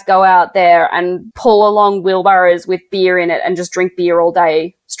dads go out there and pull along wheelbarrows with beer in it and just drink beer all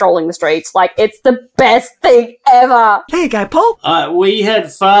day, strolling the streets. Like, it's the best thing ever. There you go, Paul. We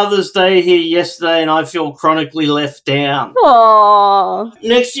had Father's Day here yesterday and I feel chronically left down. Aww.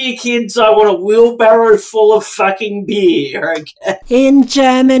 Next year, kids, I want a wheelbarrow full of fucking beer, okay? In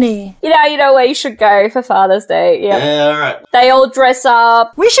Germany. You know where you should go for Father's Day. Yeah. Alright. They all dress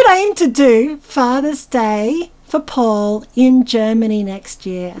up. We should aim to do Father's Day for Paul in Germany next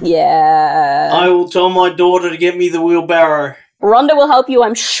year. Yeah. I will tell my daughter to get me the wheelbarrow. Rhonda will help you,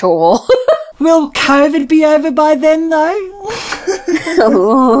 I'm sure. Will COVID be over by then, though?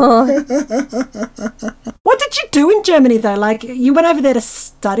 What did did you do in Germany, though? Like, you went over there to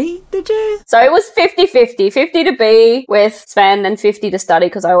study, did you? So it was 50-50. 50 to be with Sven and 50 to study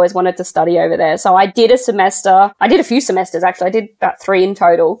because I always wanted to study over there. So I did a semester. I did a few semesters, actually. I did about 3 in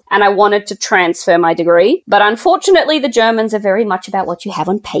total. And I wanted to transfer my degree. But unfortunately, the Germans are very much about what you have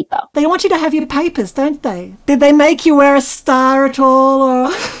on paper. They want you to have your papers, don't they? Did they make you wear a star at all,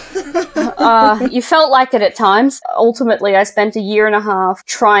 or...? You felt like it at times. Ultimately, I spent 1.5 years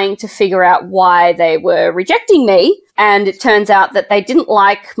trying to figure out why they were rejecting me. And it turns out that they didn't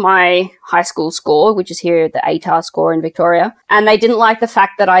like my high school score, which is here the ATAR score in Victoria. And they didn't like the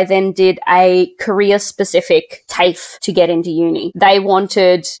fact that I then did a career-specific TAFE to get into uni. They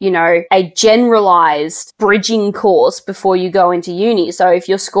wanted, a generalized bridging course before you go into uni. So if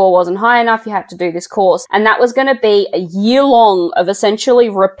your score wasn't high enough, you had to do this course. And that was going to be 1 year long of essentially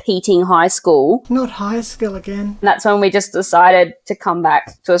repeating high school. Not high school again. And that's when we just decided to come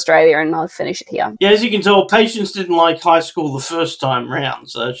back to Australia and I'll finish it here. Yeah, as you can tell, Patience didn't like high school the first time round,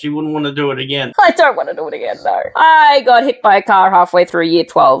 so she wouldn't want to do it again. I don't want to do it again, no. I got hit by a car halfway through year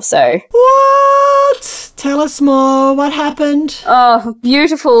 12, so... What? Tell us more. What happened? Oh,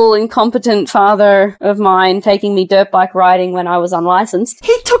 beautiful, incompetent father of mine taking me dirt bike riding when I was unlicensed.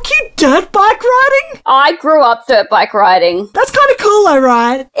 He took you dirt bike riding? I grew up dirt bike riding. That's kind of cool though,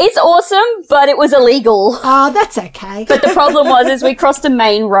 right? It's awesome, but it was illegal. Oh, that's okay. But the problem was we crossed a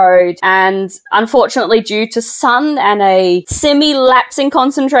main road and unfortunately due to sun and a semi-lapse in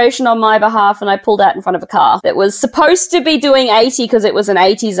concentration on my behalf, and I pulled out in front of a car that was supposed to be doing 80 because it was an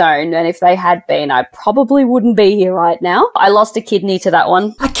 80 zone, and if they had been, I probably wouldn't be here right now. I lost a kidney to that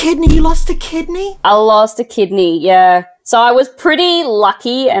one. A kidney? You lost a kidney? I lost a kidney, yeah. So I was pretty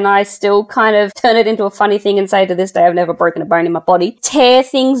lucky, and I still kind of turn it into a funny thing and say to this day I've never broken a bone in my body. Tear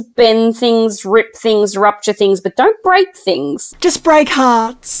things, bend things, rip things, rupture things, but don't break things. Just break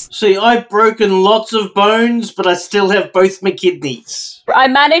hearts. See, I've broken lots of bones, but I still have both my kidneys. I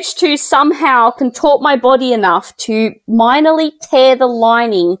managed to somehow contort my body enough to minorly tear the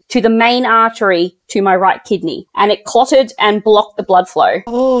lining to the main artery to my right kidney, and it clotted and blocked the blood flow.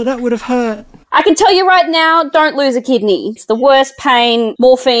 Oh, that would have hurt. I can tell you right now, don't lose a kidney. It's the worst pain.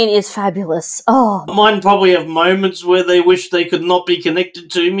 Morphine is fabulous. Oh. Mine probably have moments where they wish they could not be connected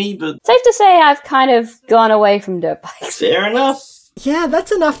to me, but... Safe to say I've kind of gone away from dirt bikes. Fair enough. Yeah,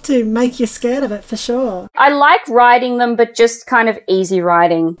 that's enough to make you scared of it, for sure. I like riding them, but just kind of easy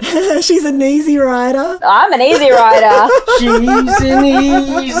riding. She's an easy rider. I'm an easy rider. She's an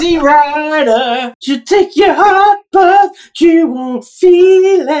easy rider. She'll take your heart, but you won't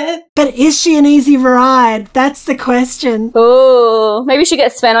feel it. But is she an easy ride? That's the question. Ooh, maybe we should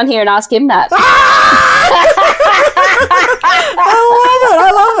get Sven on here and ask him that.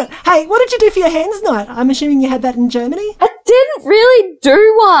 I love it. Hey, what did you do for your hands night? I'm assuming you had that in Germany? I didn't really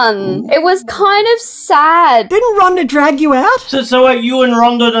do one. It was kind of sad. Didn't Rhonda drag you out? So you and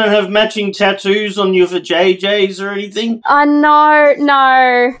Rhonda don't have matching tattoos on you for JJs or anything? No.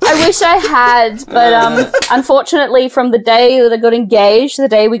 I wish I had, but unfortunately from the day that I got engaged to the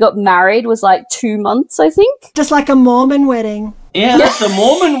day we got married was like 2 months, I think. Just like a Mormon wedding. Yeah, that's a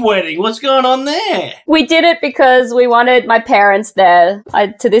Mormon wedding. What's going on there? We did it because we wanted my parents there.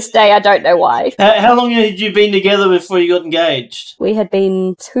 To this day, I don't know why. How long had you been together before you got engaged? We had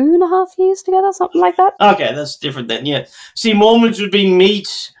been 2.5 years together, something like that. Okay, that's different then, yeah. See, Mormons would be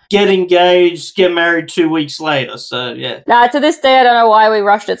meet, get engaged, get married 2 weeks later, so yeah. Nah, to this day, I don't know why we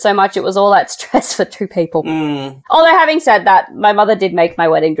rushed it so much. It was all that stress for 2 people. Although, having said that, my mother did make my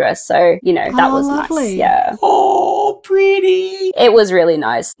wedding dress, so, that was lovely. nice. Yeah. Oh, pretty. It was really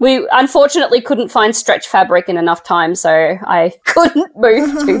nice. We unfortunately couldn't find stretch fabric in enough time, so I couldn't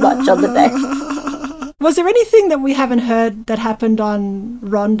move too much on the day. Was there anything that we haven't heard that happened on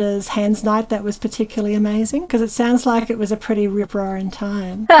Rhonda's hands night that was particularly amazing? Because it sounds like it was a pretty rip-roaring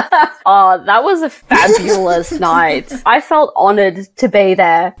time. Oh, that was a fabulous night. I felt honoured to be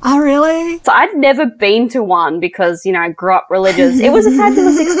there. Oh, really? So I'd never been to one because, I grew up religious. It was a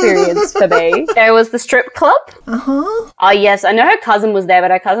fabulous experience for me. There was the strip club. Uh-huh. Oh, yes. I know her cousin was there, but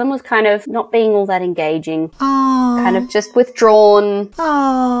her cousin was kind of not being all that engaging. Oh. Kind of just withdrawn.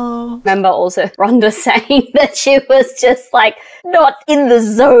 Oh. Remember also Rhonda saying that she was just like not in the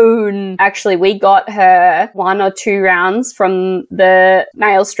zone. Actually, we got her 1 or 2 rounds from the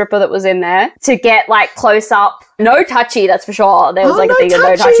male stripper that was in there to get like close up. No touchy, that's for sure. There was like a thing of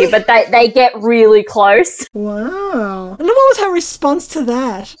no touchy, but they get really close. Wow. And what was her response to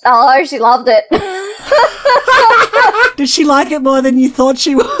that? Oh, she loved it. Did she like it more than you thought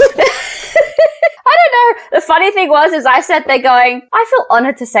she would? I don't know. The funny thing is I sat there going, I feel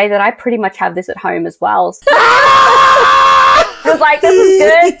honoured to say that I pretty much have this at home as well. was like, this is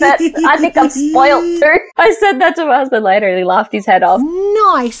good, but I think I'm spoiled too. I said that to my husband later and he laughed his head off.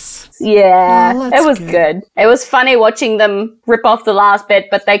 Nice. Yeah, Oh, that's it was good. good. It was funny watching them rip off the last bit,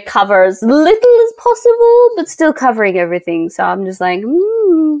 but they cover as little as possible, but still covering everything. So I'm just like,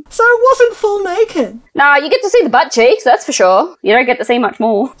 So it wasn't full naked. Nah, you get to see the butt cheeks, that's for sure. You don't get to see much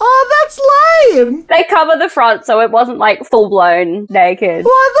more. Oh, that's lame. They cover the front, so it wasn't like full-blown naked.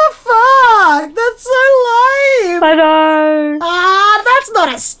 What the fuck? That's so lame. I know. That's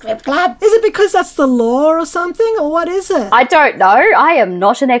not a strip club. Is it because that's the law or something, or what is it? I don't know. I am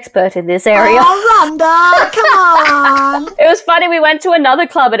not an expert in this area. Oh, Rhonda, come on. It was funny, we went to another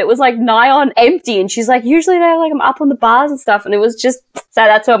club and it was like nigh on empty and she's like, usually they're like, I'm up on the bars and stuff, and it was just, so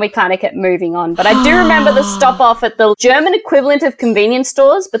that's when we kind of kept moving on. But I do remember the stop off at the German equivalent of convenience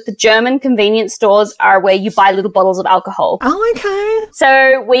stores, but the German convenience stores are where you buy little bottles of alcohol. Oh, okay.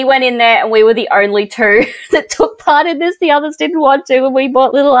 So we went in there and we were the only two that took part in this. The others didn't want to, and we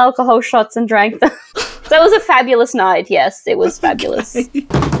bought little alcohol shots and drank them. So it was a fabulous night. Yes, it was fabulous.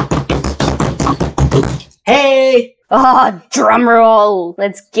 Hey! Oh, drum roll.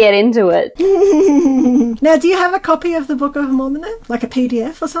 Let's get into it. Now, do you have a copy of the Book of Mormon there? Like a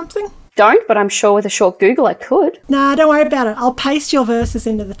PDF or something? Don't, but I'm sure with a short Google I could. Nah, don't worry about it. I'll paste your verses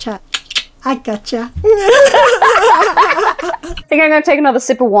into the chat. I gotcha. I think I'm going to take another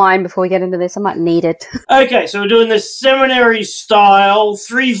sip of wine before we get into this. I might need it. Okay, so we're doing this seminary style,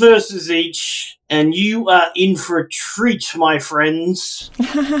 3 verses each, and you are in for a treat, my friends.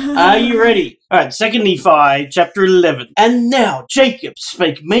 Are you ready? Alright, 2 Nephi, chapter 11. And now Jacob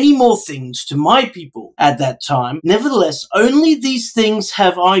spake many more things to my people at that time. Nevertheless, only these things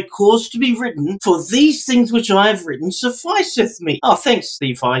have I caused to be written, for these things which I have written sufficeth me. Oh, thanks,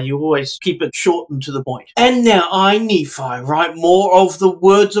 Nephi. You always keep it short and to the point. And now I, Nephi, write more of the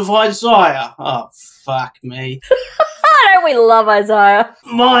words of Isaiah. Oh, fuck me. I know we love Isaiah.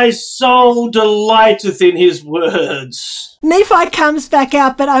 My soul delighteth in his words. Nephi comes back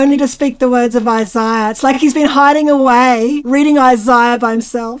out, but only to speak the words of Isaiah. It's like he's been hiding away, reading Isaiah by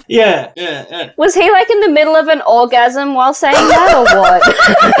himself. Yeah. Was he like in the middle of an orgasm while saying that or what?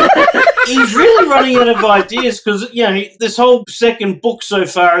 He's really running out of ideas because, this whole second book so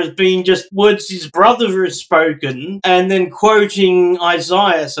far has been just words his brother has spoken and then quoting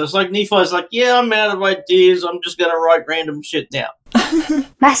Isaiah. So it's like Nephi's like, yeah, I'm out of ideas. I'm just going to write random shit now.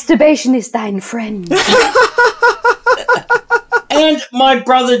 Masturbation is thine friend. And my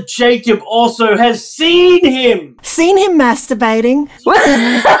brother Jacob also has seen him. Seen him masturbating.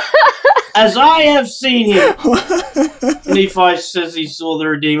 As I have seen him. Nephi says he saw the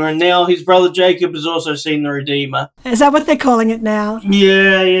Redeemer, and now his brother Jacob has also seen the Redeemer. Is that what they're calling it now?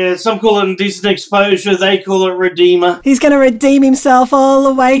 Yeah. Some call it indecent exposure. They call it Redeemer. He's going to redeem himself all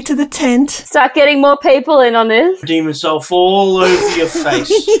the way to the tent. Start getting more people in on this. Redeem himself all over your face.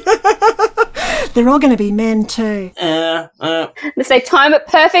 They're all going to be men too. If they time it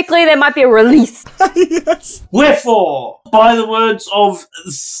perfectly, there might be a release. Yes. Wherefore, by the words of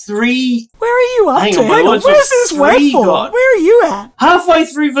 3... Where are you up Hang to? on, by Hang the on. words Where's of this 3 wherefore? God. Where are you at? Halfway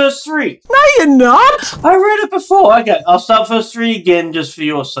through verse 3. No, you're not. I read it before. Okay, I'll start verse 3 again just for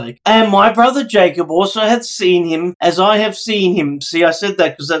your sake. And my brother Jacob also hath seen him as I have seen him. See, I said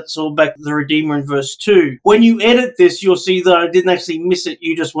that because that's all back to the Redeemer in verse 2. When you edit this, you'll see that I didn't actually miss it.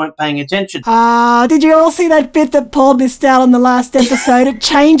 You just weren't paying attention. Did you all see that bit that Paul missed out on the last episode? It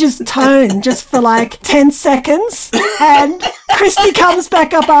changes tone just for like 10 seconds. And Christy comes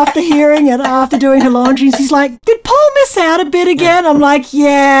back up after hearing it, after doing her laundry, and she's like, did Paul miss out a bit again? I'm like,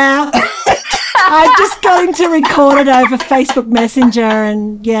 yeah. I just got him to record it over Facebook Messenger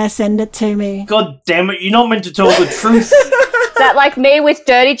and, send it to me. God damn it, you're not meant to tell the truth. Is that like me with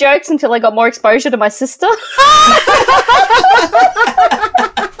dirty jokes until I got more exposure to my sister?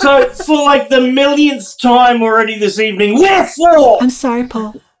 So, for like the millionth time already this evening, wherefore? I'm sorry,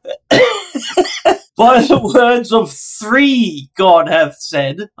 Paul. By the words of 3 God hath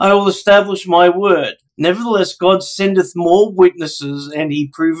said, I will establish my word. Nevertheless, God sendeth more witnesses, and he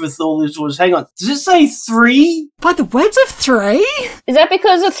proveth all his words. Hang on, does it say 3? By the words of 3? Is that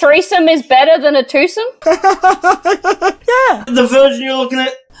because a threesome is better than a twosome? Yeah. The version you're looking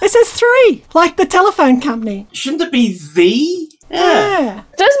at, It says 3, like the telephone company. shouldn't it be the? Yeah.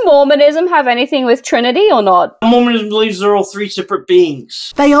 Does Mormonism have anything with Trinity or not? Mormonism believes they're all 3 separate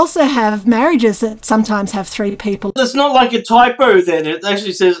beings. They also have marriages that sometimes have 3 people. That's not like a typo then. It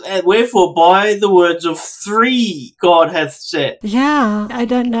actually says, wherefore by the words of 3 God hath said. Yeah, I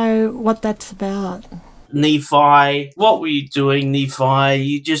don't know what that's about. Nephi, what were you doing,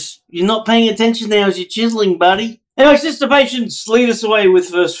 Nephi? You're not paying attention now as you're chiseling, buddy. Anyway, Sister Patience, lead us away with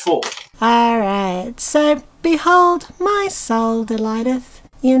verse 4. Alright, so Behold, my soul delighteth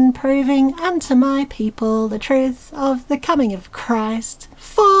in proving unto my people the truth of the coming of Christ.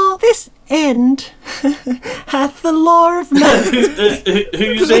 For this end hath the law of Moses.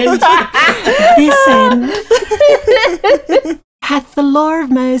 Whose end? This end hath the law of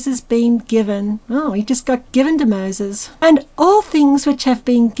Moses been given. Oh, he just got given to Moses. And all things which have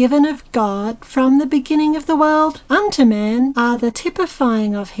been given of God from the beginning of the world unto man are the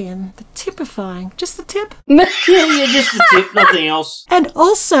typifying of him. The typifying. Just the tip. Yeah, just the tip, nothing else. And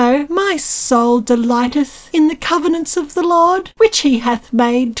also my soul delighteth in the covenants of the Lord, which he hath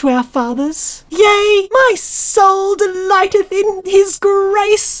made to our fathers. Yea, my soul delighteth in his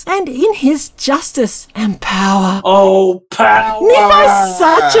grace and in his justice and power. Oh, power! Nifo's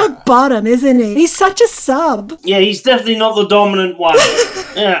such a bottom, isn't he? He's such a sub. Yeah, he's definitely not the dominant one.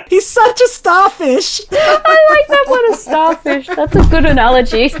 Yeah. He's such a starfish. I like that one, a starfish. That's a good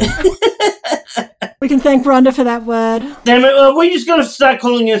analogy. We can thank Rhonda for that word. Damn it, we just got to start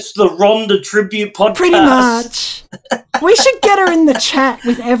calling this the Rhonda Tribute Podcast. Pretty much. We should get her in the chat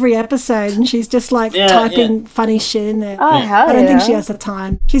with every episode and she's just like typing funny shit in there. Oh, hell I don't think she has the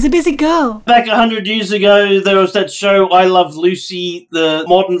time. She's a busy girl. Back 100 years ago, there was that show, I Love Lucy. The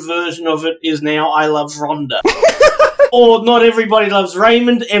modern version of it is now I Love Rhonda. Or not everybody loves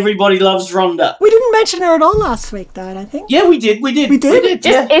Raymond, everybody loves Rhonda. We didn't mention her at all last week, though, I don't think. Yeah, we did. We did?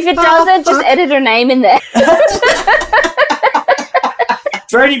 Just, if it doesn't, just edit her name in there.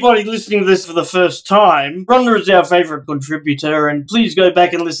 For anybody listening to this for the first time, Rhonda is our favourite contributor, and please go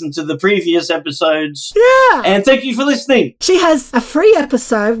back and listen to the previous episodes. Yeah. And thank you for listening. She has a free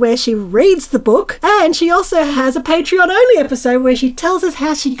episode where she reads the book, and she also has a Patreon-only episode where she tells us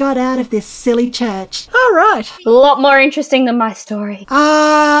how she got out of this silly church. All right. A lot more interesting than my story.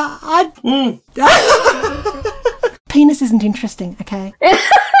 Penis isn't interesting, okay?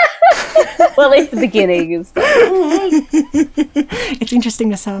 Well, at least the beginning is. It's interesting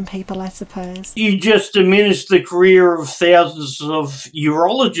to some people, I suppose. You just diminished the career of thousands of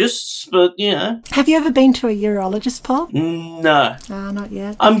urologists, but, Have you ever been to a urologist, Paul? No. Not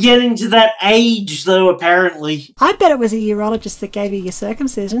yet. I'm getting to that age, though, apparently. I bet it was a urologist that gave you your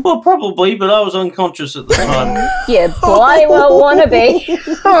circumcision. Well, probably, but I was unconscious at the time. Yeah, bloody well wanna be.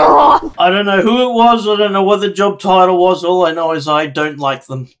 I don't know who it was, I don't know what the job title was, all I know is I don't like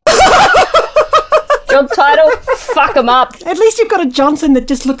them. Job title, fuck them up. At least you've got a Johnson that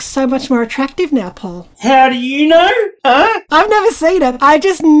just looks so much more attractive now, Paul. How do you know? Huh? I've never seen it. I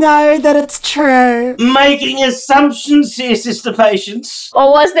just know that it's true. Making assumptions here, Sister Patience. Or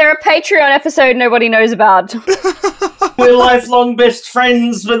was there a Patreon episode nobody knows about? We're lifelong best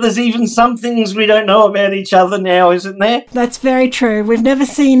friends, but there's even some things we don't know about each other now, isn't there? That's very true. We've never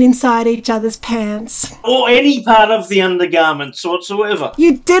seen inside each other's pants. Or any part of the undergarments whatsoever.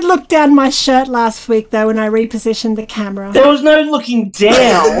 You did look down my shirt last week, though, when I repositioned the camera. There was no looking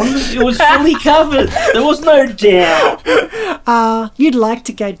down. It was fully covered. There was no down. You'd like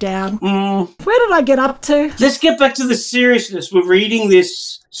to go down. Where did I get up to? Let's get back to the seriousness. We're reading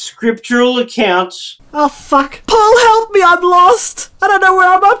this scriptural account. Oh, fuck. Paul, help me. I'm lost. I don't know where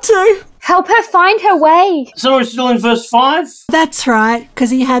I'm up to. Help her find her way. So we're still in verse 5? That's right, because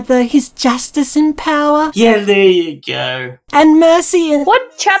he had his justice and power. Yeah, there you go. And mercy and... What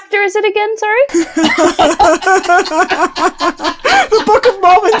chapter is it again, sorry? The Book of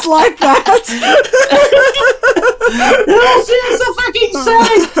Mormon's like that. That's so fucking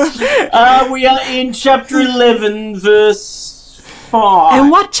same. We are in chapter 11, verse 5. And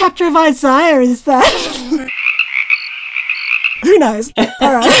what chapter of Isaiah is that? Who knows? All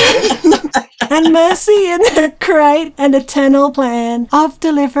right. And mercy in the great and eternal plan of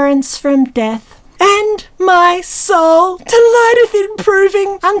deliverance from death. And my soul delighteth in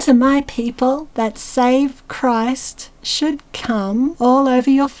proving unto my people that save Christ should come all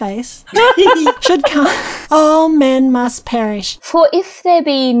over your face. Should come. All men must perish. For if there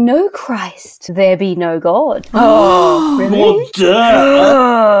be no Christ, there be no God. Oh, really? Well,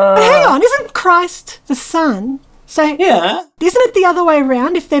 duh. But hang on, isn't Christ the Son? So, Yeah. Isn't it the other way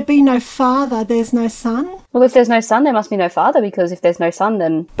around? If there be no father, there's no son? Well, if there's no son, there must be no father, because if there's no son,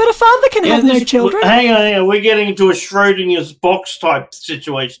 then... But a father can have no children. Hang on. We're getting into a Schrodinger's box type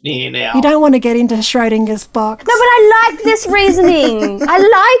situation here now. You don't want to get into Schrodinger's box. No, but I like this reasoning. I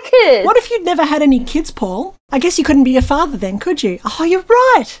like it. What if you'd never had any kids, Paul? I guess you couldn't be a father then, could you? Oh, you're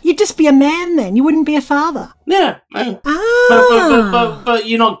right. You'd just be a man then. You wouldn't be a father. Yeah. But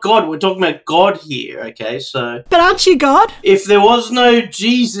you're not God. We're talking about God here, okay? So But aren't you God? if there was no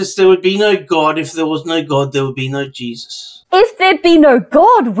Jesus, there would be no God. If there was no God, God, there would be no Jesus. If there be no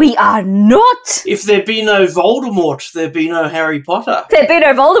God, we are not. If there be no Voldemort, there be no Harry Potter. If there be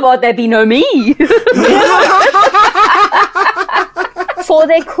no Voldemort, there be no me. For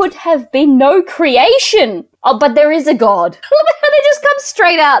there could have been no creation. Oh, but there is a God. They just come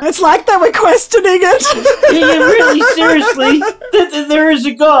straight out. It's like they were questioning it. Yeah, really, seriously? There is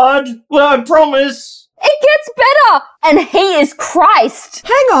a God? Well, I promise. It gets better. And he is Christ.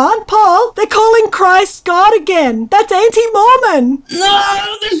 Hang on, Paul. They're calling Christ God again. That's anti-Mormon.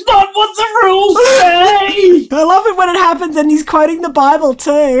 No, that's not what the rules say. I love it when it happens and he's quoting the Bible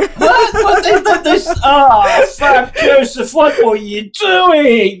too. Fuck, Joseph, what were you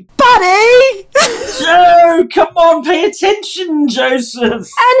doing? Buddy! Joe, come on, pay attention, Joseph.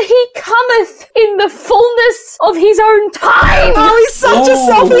 And he cometh in the fullness of his own time. Oh, he's such a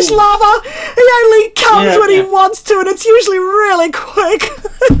selfish lover. He only comes when he wants to, and it's usually really quick.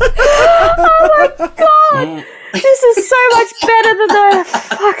 Oh my God. This is so much better than the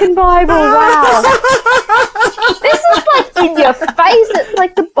fucking Bible. Wow. This is like in your face. It's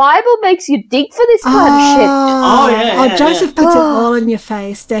like the Bible makes you dig for this kind of shit. Oh, Joseph puts it all in your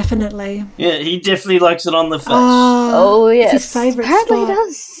face, definitely. Yeah, he definitely likes it on the face. Oh, yes. It's his favourite Apparently he spot.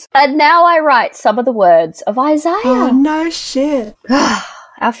 does. And now I write some of the words of Isaiah. Oh, no shit.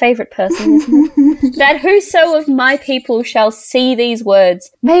 Our favourite person, isn't it? That whoso of my people shall see these words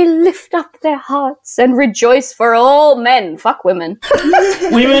may lift up their hearts and rejoice for all men. Fuck women.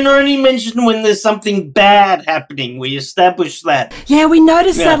 Women are only mentioned when there's something bad happening. We established that. Yeah, we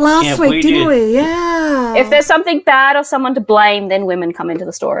noticed that last we week, didn't did. we? Yeah. If there's something bad or someone to blame, then women come into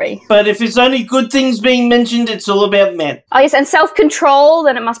the story. But if it's only good things being mentioned, it's all about men. Oh yes, and self-control,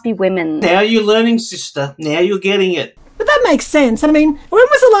 then it must be women. Now you're learning, sister. Now you're getting it. But that makes sense. I mean, when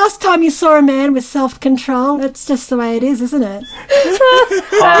was the last time you saw a man with self-control? That's just the way it is, isn't it?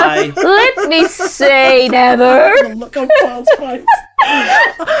 Hi. Let me say, never. Look on Paul's face.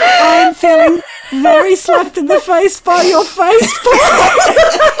 I am feeling very slapped in the face by your face,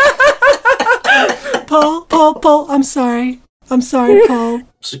 Paul. Paul, I'm sorry. I'm sorry, Paul.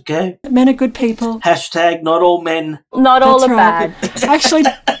 It's okay. Men are good people. Hashtag not all men. Not all That's are right. bad. Actually,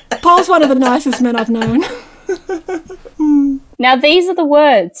 Paul's one of the nicest men I've known. Now these are the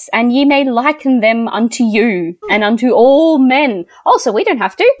words, and ye may liken them unto you, and unto all men. Oh, so we don't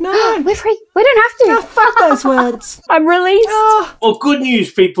have to? No. We're free. We don't have to. Oh, fuck those words. I'm released. Oh, Well, good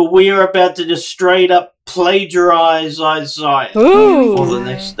news, people. We are about to just straight up plagiarize Isaiah Ooh. for the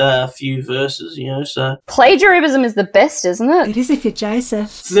next few verses, so. Plagiarism is the best, isn't it? it is if you're Joseph.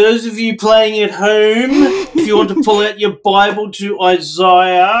 For those of you playing at home, if you want to pull out your Bible to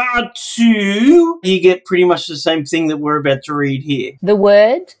Isaiah 2, you get pretty much the same thing that we're about to read here. The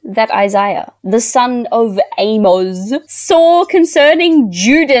word that Isaiah, the son of Amos, saw concerning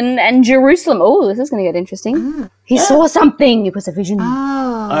Judah and Jerusalem. Oh, this is going to get interesting. He saw something. It was a vision.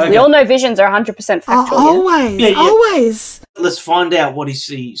 Oh. Okay. We all know visions are 100% factual. here. Always. Yeah, yeah. Always. Let's find out what he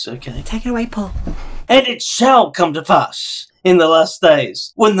sees, okay? Take it away, Paul. And it shall come to pass in the last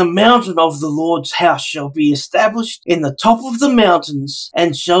days, when the mountain of the Lord's house shall be established in the top of the mountains,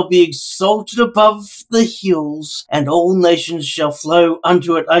 and shall be exalted above the hills, and all nations shall flow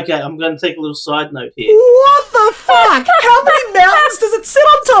unto it. Okay, I'm going to take a little side note here. What the fuck? How many mountains does it sit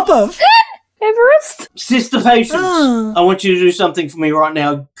on top of? Everest? Sister Patience, Oh. I want you to do something for me right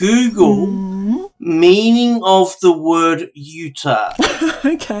now. Google meaning of the word Utah.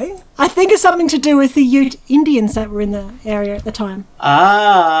 Okay. I think it's something to do with the Ute Indians that were in the area at the time.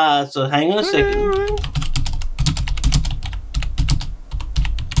 So hang on a second.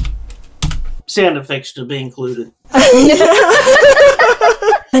 Sound effects to be included.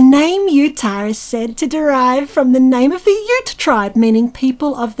 The name Utah is said to derive from the name of the Ute tribe, meaning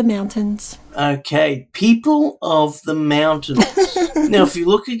people of the mountains. Okay, people of the mountains. Now, if you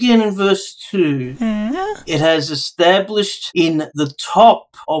look again in verse 2, it has established in the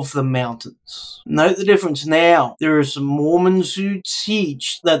top of the mountains. Note the difference. Now, there are some Mormons who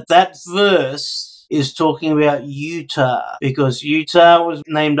teach that that verse is talking about Utah, because Utah was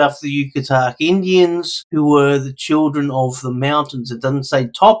named after the Yucatec Indians, who were the children of the mountains. It doesn't say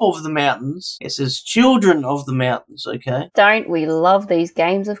top of the mountains, it says children of the mountains, okay? Don't we love these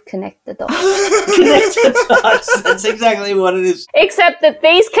games of connect the dots? Connected dots, that's exactly what it is. Except that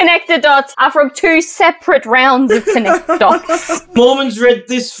these connected dots are from two separate rounds of connect dots. Mormons read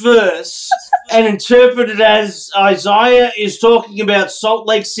this verse and interpreted it as Isaiah is talking about Salt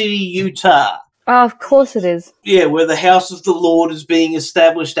Lake City, Utah. Oh, of course it is. Yeah, where the house of the Lord is being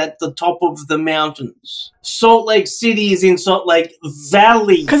established at the top of the mountains. Salt Lake City is in Salt Lake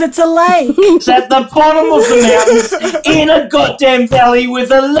Valley. Because it's a lake. It's at the bottom of the mountains in a goddamn valley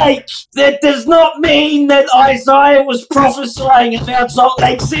with a lake. That does not mean that Isaiah was prophesying about Salt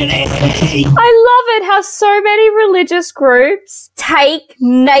Lake City. I love it how so many religious groups take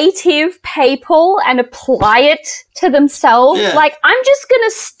native people and apply it to themselves. Yeah. Like, I'm just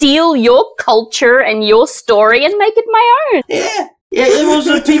gonna steal your culture and your story and make it my own. Yeah. Yeah, there was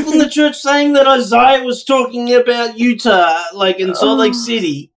people in the church saying that Isaiah was talking about Utah, like in Salt Lake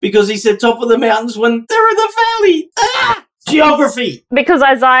City, because he said top of the mountains when they're in the valley. Ah! Geography. Because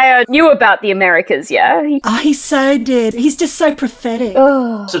Isaiah knew about the Americas, yeah? Oh, he so did. He's just so prophetic.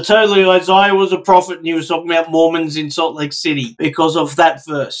 Oh. So totally, Isaiah was a prophet and he was talking about Mormons in Salt Lake City because of that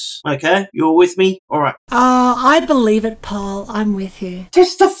verse. Okay? You're with me? All right. Oh, I believe it, Paul. I'm with you.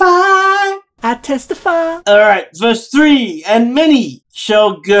 Testify. I testify. All right, verse 3, and many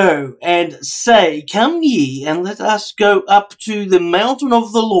shall go and say, Come ye, and let us go up to the mountain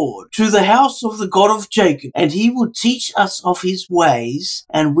of the Lord, to the house of the God of Jacob, and he will teach us of his ways,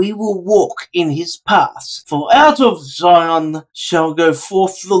 and we will walk in his paths. For out of Zion shall go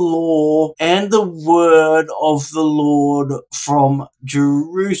forth the law and the word of the Lord from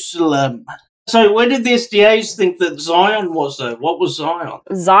Jerusalem. So where did the SDAs think that Zion was, though? What was Zion?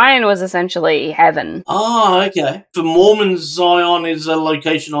 Zion was essentially heaven. Oh, okay. For Mormons, Zion is a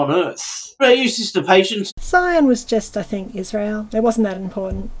location on Earth. What about you, Sister Patience? Zion was just, I think, Israel. It wasn't that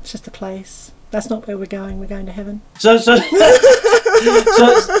important. It's just a place. That's not where we're going. We're going to heaven. So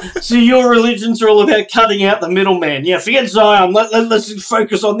your religions are all about cutting out the middleman. Yeah, forget Zion. Let's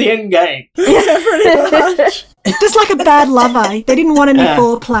focus on the end game. Yeah, pretty much. Just like a bad lover. They didn't want any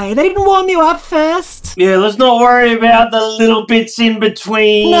foreplay. They didn't warm you up first. Yeah, let's not worry about the little bits in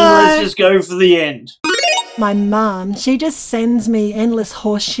between. No. Let's just go for the end. My mum, she just sends me endless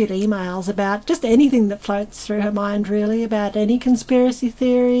horseshit emails about just anything that floats through her mind, really, about any conspiracy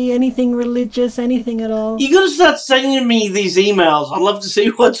theory, anything religious, anything at all. You gotta start sending me these emails. I'd love to see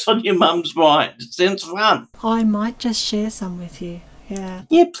what's on your mum's mind. It sounds fun. I might just share some with you. Yeah.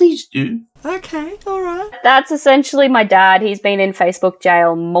 Yeah, please do. Okay, all right. That's essentially my dad. He's been in Facebook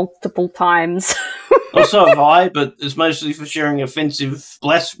jail multiple times. Well, so have I, but it's mostly for sharing offensive,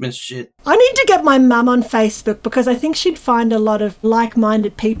 blasphemous shit. I need to get my mum on Facebook because I think she'd find a lot of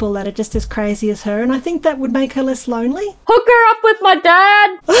like-minded people that are just as crazy as her, and I think that would make her less lonely. Hook her up with my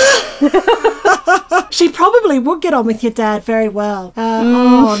dad! She probably would get on with your dad very well.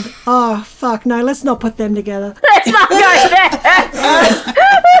 Oh, fuck, no, let's not put them together. Let's not go there!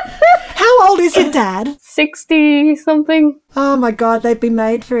 How old is your dad? 60-something. Oh my God, they'd be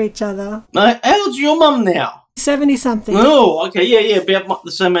made for each other. How old's your mum now? 70-something. Oh, okay, yeah, about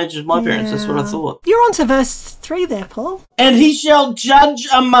the same age as my parents. That's what I thought. You're on to verse 3 there, Paul. And he shall judge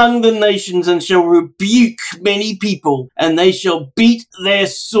among the nations and shall rebuke many people, and they shall beat their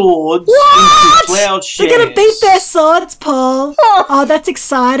swords into plowshares. They're going to beat their swords, Paul. Oh, that's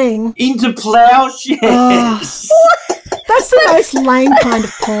exciting. Into plowshares. That's the most lame kind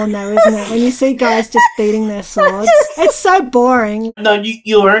of porn, though, isn't it? When you see guys just beating their swords. It's so boring. No,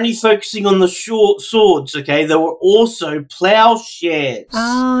 you're only focusing on the short swords, okay? There were also plowshares.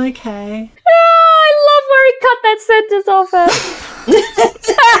 Oh, okay. Oh, I love where he cut that sentence off at.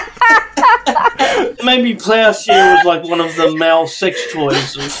 Maybe plowshare was like one of the male sex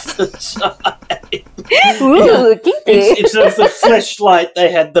toys of the time. Ooh, kinky. Instead of the fleshlight, they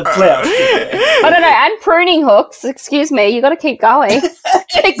had the plowshare. I don't know, and pruning hooks. Excuse me, you got to keep going.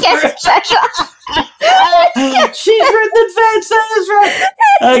 It gets better. She's written advanced, that is right.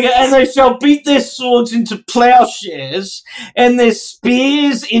 Okay, and they shall beat their swords into plowshares and their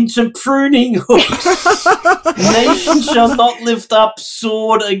spears into pruning hooks. Nation shall not lift up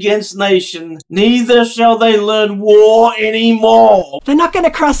sword against nation, neither shall they learn war anymore. They're not going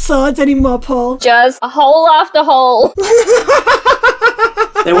to cross swords anymore, Paul. Just a hole after hole.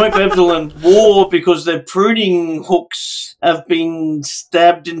 They won't be able to learn war because their pruning hooks have been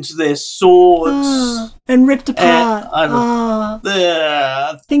stabbed into their swords. And ripped apart.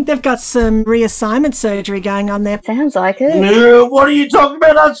 I think they've got some reassignment surgery going on there. Sounds like it. No, what are you talking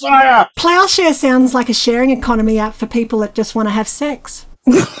about, Isaiah? Plowshare sounds like a sharing economy app for people that just want to have sex.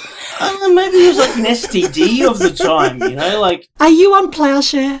 Maybe it was like an STD of the time, you know, like... Are you on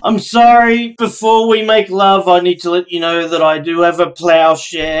Plowshare? I'm sorry, before we make love, I need to let you know that I do have a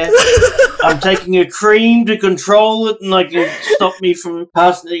Plowshare. I'm taking a cream to control it, and I can stop me from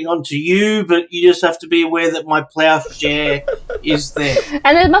passing it on to you, but you just have to be aware that my Plowshare is there.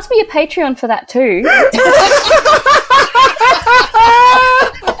 And there must be a Patreon for that too.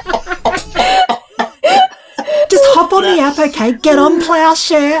 Just hop on the up, okay? Get on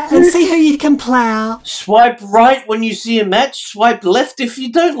Plowshare and see who you can plow. Swipe right when you see a match, swipe left if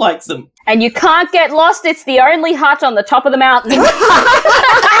you don't like them. And you can't get lost. It's the only hut on the top of the mountain.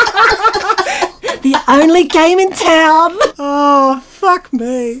 The only game in town. Oh, fuck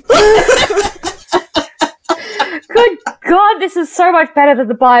me. Good God, this is so much better than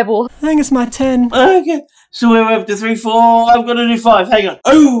the Bible. I think it's my turn. Okay. So we're up to 3, 4. I've got to do 5. Hang on.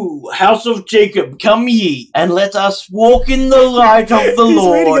 Oh, house of Jacob, come ye, and let us walk in the light of the He's reading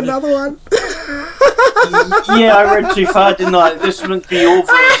Lord. another one. Yeah, I read too far, didn't I? This wouldn't be all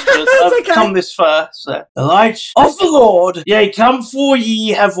for us, but I've okay. come this far. So, the light of the Lord, yea, come for ye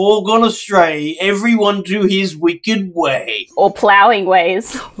have all gone astray, everyone to his wicked way. Or ploughing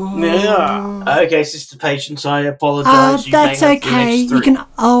ways. Yeah. Okay, Sister Patience, I apologise. You That's may have the okay. next 3. You can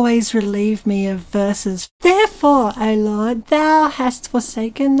always relieve me of verses. Therefore, O Lord, thou hast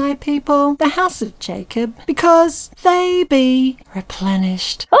forsaken thy people, the house of Jacob, because they be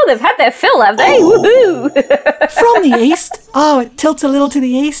replenished. Oh, they've had their fill, have they? Woohoo! From the east. Oh, it tilts a little to the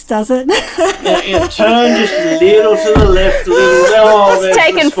east, does it? Yeah, turn just a little to the left, a little. Oh, It's there's the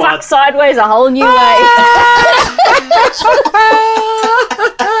taken spot. fuck sideways a whole new way.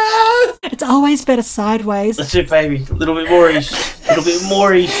 It's always better sideways. That's it, baby. A little bit more east. A little bit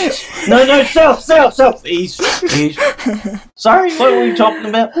more east. No, south, east. Sorry, what were we talking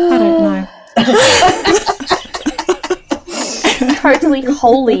about? I don't know. Totally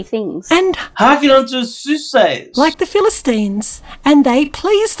holy things. And Hearken unto soothsayers. like the Philistines, and they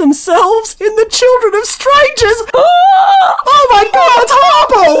please themselves in the children of strangers. Oh my God, it's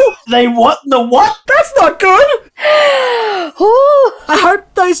horrible! They what? The what? That's not good. Ooh, I hope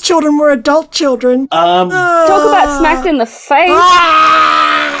those children were adult children. talk about smacked in the face.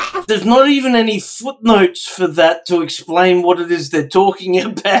 There's not even any footnotes for that to explain what it is they're talking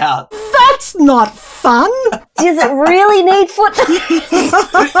about. That's not fun. Does it really need footnotes?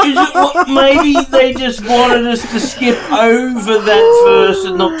 Maybe they just wanted us to skip over that verse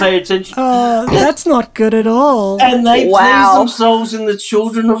and not pay attention. That's not good at all. And they Wow. please themselves in the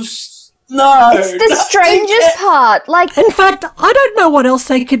children of... No! It's the strangest part. Like, In fact, I don't know what else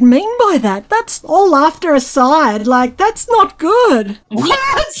they could mean by that. That's all laughter aside. Like, that's not good. What?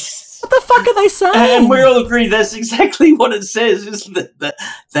 What the fuck are they saying? And we all agree that's exactly what it says, isn't it? That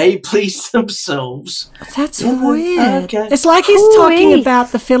they please themselves. That's weird. Okay. It's like he's Hoo-wee. talking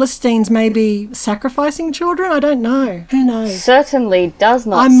about the Philistines maybe sacrificing children. I don't know. Who knows? certainly does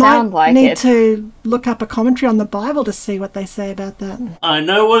not I sound might like need it. to look up a commentary on the Bible to see what they say about that. I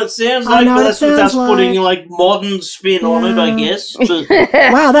know what it sounds I like, know but what that's it what that's sounds putting like. like modern spin on it, I Yeah. guess. But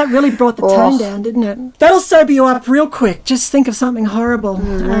Wow, that really brought the tone Oh. down, didn't it? That'll sober you up real quick. Just think of something horrible.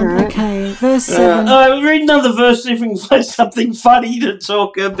 Okay, verse 7. read another verse if we can find something funny to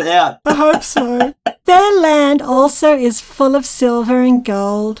talk about. I hope so. Their land also is full of silver and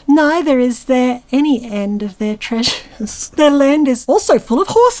gold, neither is there any end of their treasures. Their land is also full of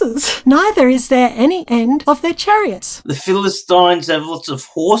horses, neither is there any end of their chariots. The Philistines have lots of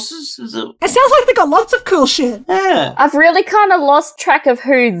horses, is it? It sounds like they got lots of cool shit. Yeah. I've really kind of lost track of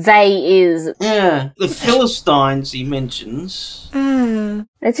who they is. Yeah. The Philistines he mentions.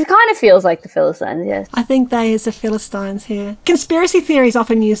 It kind of feels like the Philistines, yes. I think they is the Philistines here. Conspiracy theories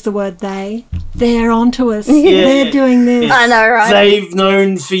often use the word they. They're onto us. They're doing this. Yes. I know, right? They've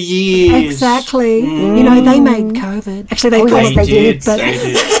known for years. Exactly. You know, they made COVID. Actually, they yes, thought they did, but They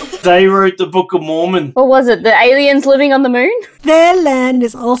did. They wrote the Book of Mormon. What was it? The aliens living on the moon? their land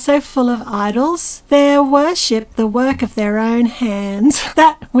is also full of idols. Their worship the work of their own hands,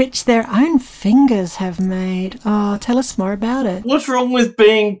 that which their own fingers have made. Oh, tell us more about it. What's wrong with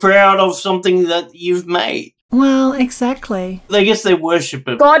being proud of something that you've made? Well, exactly. I guess they worship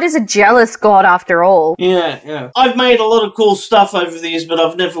it. God is a jealous God after all. Yeah. I've made a lot of cool stuff over the years, but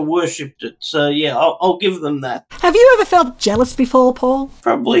I've never worshipped it. So, yeah, I'll give them that. Have you ever felt jealous before, Paul?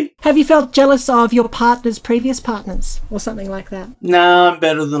 Probably. Have you felt jealous of your partner's previous partners or something like that? Nah, I'm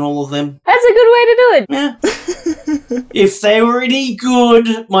better than all of them. That's a good way to do it. Yeah. If they were any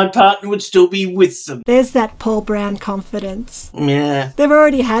good, my partner would still be with them. There's that Paul Brown confidence. Yeah. They've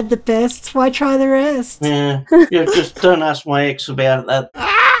already had the best. Why try the rest? Yeah. Yeah, just don't ask my ex about that.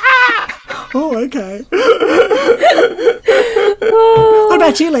 Oh, okay. What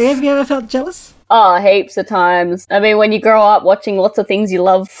about you, Lee? Have you ever felt jealous? Oh, heaps of times. I mean, when you grow up watching lots of things you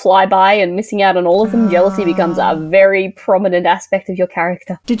love fly by and missing out on all of them, jealousy becomes a very prominent aspect of your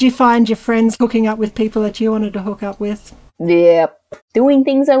character. Did you find your friends hooking up with people that you wanted to hook up with? Yep. Doing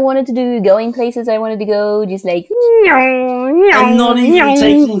things I wanted to do, going places I wanted to go, just like... And not even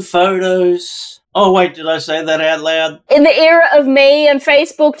taking photos. Oh, wait, did I say that out loud? In the era of me and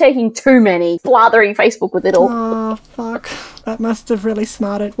Facebook taking too many, blathering Facebook with it all. Oh, fuck. That must have really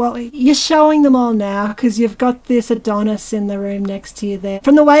smarted. Well, you're showing them all now because you've got this Adonis in the room next to you there.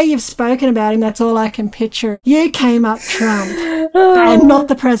 From the way you've spoken about him, that's all I can picture. You came up Trump and not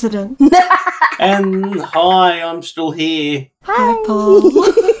the president. And hi, I'm still here. Hi, Paul.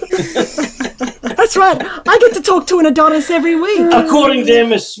 That's right. I get to talk to an Adonis every week. According to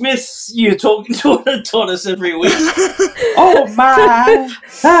Emma Smith, you're talking to an Adonis every week. Oh my,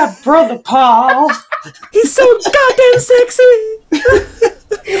 that brother Paul. He's so goddamn sexy.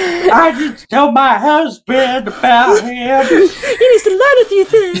 I need to tell my husband about him. He needs to learn a few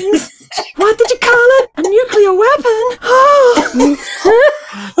things. What did you call it? A nuclear weapon? Oh,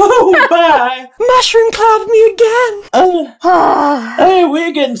 Oh my. mushroom cloud me again. Hey,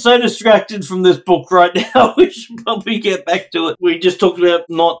 we're getting so distracted from this book right now. We should probably get back to it. We just talked about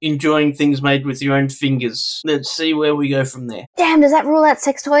not enjoying things made with your own fingers. Let's see where we go from there. Damn, does that rule out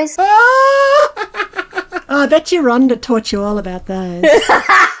sex toys? Oh, I bet you Rhonda taught you all about those.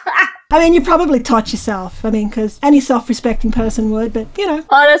 I mean, you probably taught yourself. I mean, because any self-respecting person would, but, you know.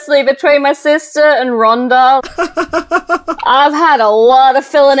 Honestly, between my sister and Rhonda, I've had a lot of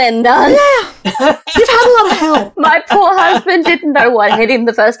filling in done. Yeah, you've had a lot of help. My poor husband didn't know what hit him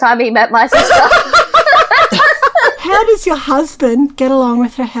the first time he met my sister. How does your husband get along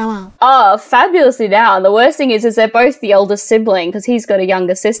with her Hella? Oh, fabulously now. And the worst thing is they're both the oldest sibling because he's got a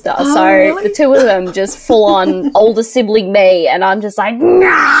younger sister. Oh, so really? the two of them just full on older sibling me. And I'm just like,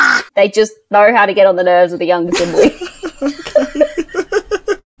 nah. They just know how to get on the nerves of the younger sibling.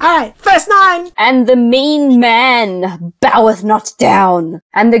 All right, verse 9. And the mean man boweth not down,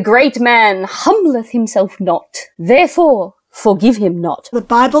 and the great man humbleth himself not. Therefore, forgive him not. The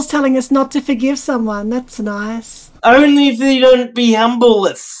Bible's telling us not to forgive someone. That's nice. Only if they don't be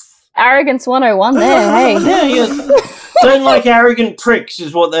humbleth. Arrogance 101 there, hey. Yeah, yeah. Don't like arrogant pricks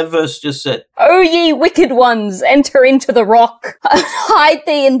is what that verse just said. O ye wicked ones, enter into the rock, and hide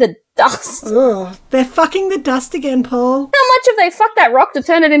thee in the dust. Ugh, they're fucking the dust again, Paul. How much have they fucked that rock to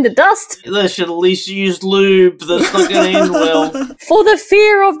turn it into dust? They should at least use lube. That's not going to end well. For the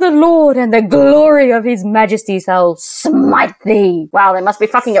fear of the Lord and the glory of his majesty shall smite thee. Wow, they must be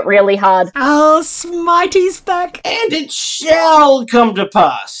fucking it really hard. Oh, Smitey's back. And it shall come to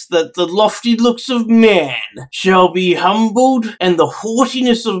pass that the lofty looks of man shall be humbled, and the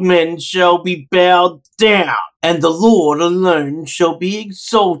haughtiness of men shall be bowed down, and the Lord alone shall be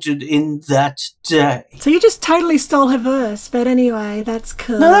exalted in that day. So you just totally stole her verse, but anyway, that's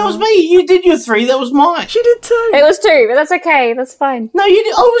cool. No, that was me. You did your 3. That was mine. She did too. It was 2, but that's okay. That's fine. No, you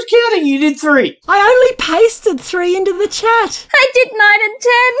did. I was counting. You did 3. I only pasted 3 into the chat. I did 9 and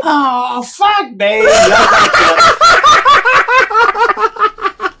 10. Oh, fuck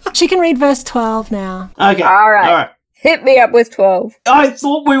me. She can read verse 12 now. Okay. All right. Hit me up with 12. I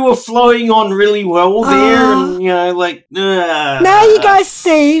thought we were flowing on really well there, and, you know, like... Now you guys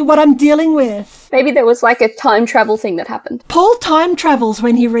see what I'm dealing with. Maybe there was like a time travel thing that happened. Paul time travels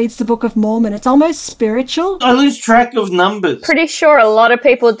when he reads the Book of Mormon. It's almost spiritual. I lose track of numbers. Pretty sure a lot of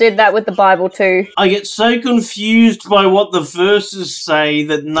people did that with the Bible too. I get so confused by what the verses say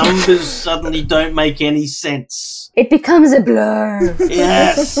that numbers suddenly don't make any sense. It becomes a blur.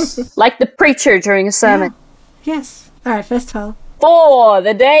 Yes. Like the preacher during a sermon. Yes. All right, verse 12. For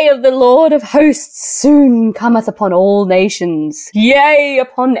the day of the Lord of hosts soon cometh upon all nations, yea,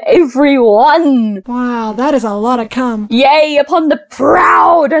 upon every one. Wow, that is a lot of cum. Yea, upon the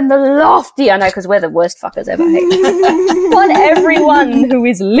proud and the lofty. I know, because we're the worst fuckers ever. Hey? Upon everyone who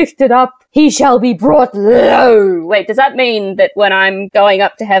is lifted up, he shall be brought low. Wait, does that mean that when I'm going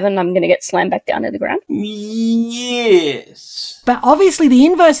up to heaven, I'm going to get slammed back down to the ground? Yes. But obviously the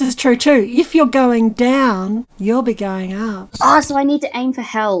inverse is true too. If you're going down, you'll be going up. Oh, so I need to aim for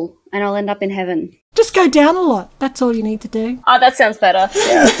hell, and I'll end up in heaven. Just go down a lot. That's all you need to do. Oh, that sounds better.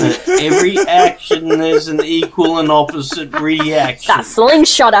 Yeah. For every action, there's an equal and opposite reaction. That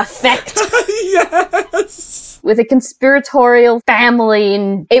slingshot effect. Yes. With a conspiratorial family,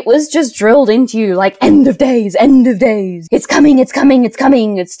 and it was just drilled into you like end of days, end of days. It's coming, it's coming, it's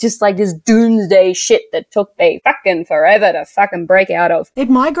coming. It's just like this doomsday shit that took a fucking forever to fucking break out of. It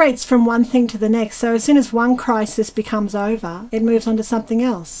migrates from one thing to the next. So as soon as one crisis becomes over, it moves on to something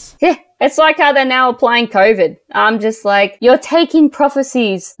else. Yeah. It's like how they're now applying COVID. I'm just like, you're taking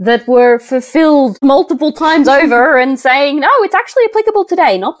prophecies that were fulfilled multiple times over and saying, no, it's actually applicable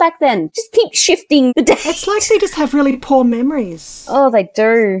today, not back then. Just keep shifting the dates. It's like they just have really poor memories. Oh, they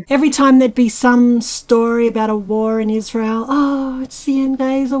do. Every time there'd be some story about a war in Israel, oh, it's the end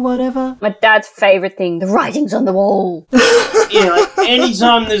days or whatever. My dad's favourite thing, the writing's on the wall. Yeah, like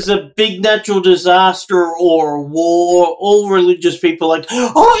anytime there's a big natural disaster or a war, all religious people are like,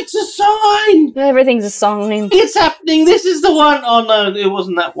 oh, it's a sign! Everything's a song. It's happening, this is the one! Oh no, it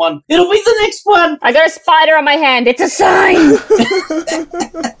wasn't that one. It'll be the next one! I got a spider on my hand, it's a sign!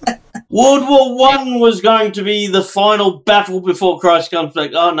 World War One was going to be the final battle before Christ comes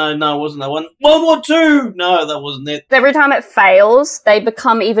back. Oh no, it wasn't that one. World War Two! No, that wasn't it. Every time it fails, they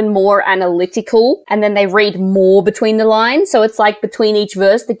become even more analytical, and then they read more between the lines. So it's like between each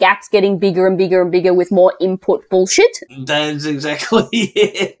verse, the gap's getting bigger and bigger and bigger with more input bullshit. That's exactly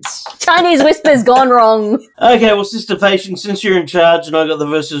it. Chinese Whisper's gone wrong. Okay, well, Sister Patience, since you're in charge and I got the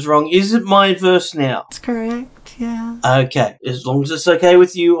verses wrong, is it my verse now? That's correct, yeah. Okay, as long as it's okay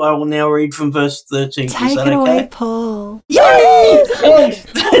with you, I will now read from verse 13. Take is that it okay? away, Paul. Yay!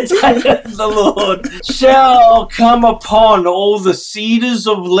 The day of the Lord shall come upon all the cedars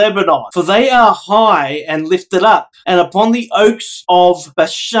of Lebanon, for they are high and lifted up, and upon the oaks of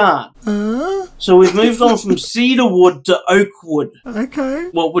Bashan. So we've moved on from cedar wood to oak wood. Okay.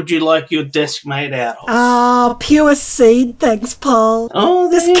 What would you like your desk made out of? Pure seed, thanks, Paul. Oh,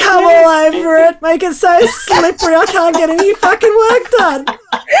 there Just you come go. all over it. Make it so slippery I can't get any fucking work done.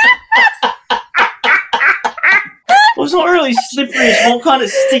 Well, it's not really slippery, it's more kind of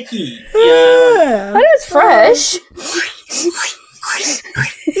sticky. Yeah. But it's fresh.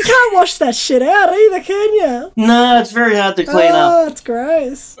 You can't wash that shit out either, can you? No, it's very hard to clean up. Oh, it's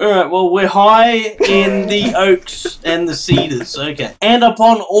gross. Alright, well, we're high in the oaks and the cedars, okay. And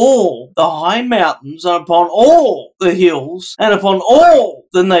upon all the high mountains, and upon all the hills, and upon all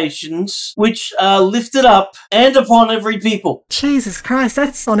the nations which are lifted up, and upon every people. Jesus Christ,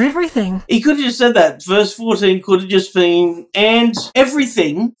 that's on everything. He could have just said that. Verse 14 could have just been, and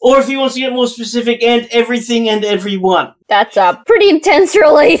everything, or if he wants to get more specific, and everything and everyone. That's a pretty intense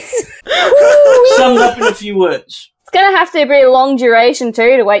release. Summed up in a few words. It's gonna have to be a long duration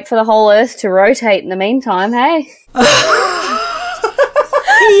too to wait for the whole Earth to rotate in the meantime, hey? Here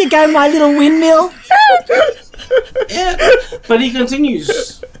you go, my little windmill. Yeah, but he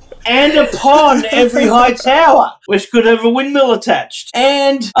continues. And upon every high tower, which could have a windmill attached,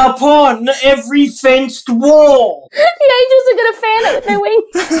 and upon every fenced wall, The angels are gonna fan it with their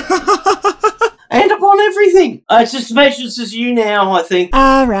wings. and upon everything. It's just Patience as you now, I think.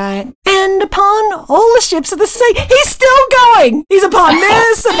 All right. And upon all the ships of the sea, he's still going. He's upon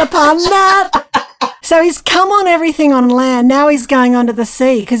this and upon that. So he's come on everything on land. Now he's going onto the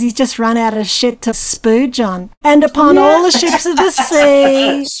sea because he's just run out of shit to spooge on. And upon all the ships of the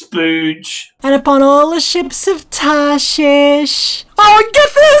sea. Spooge. And upon all the ships of Tarshish. Oh, and get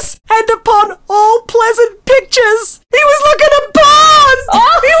this! And upon all pleasant pictures. He was looking at porn!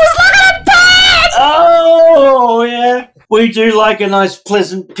 He was looking at porn! Oh, yeah. We do like a nice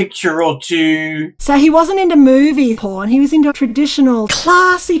pleasant picture or two. So he wasn't into movie porn. He was into traditional,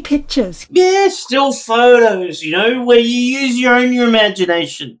 classy pictures. Yeah, still photos, you know, where you use your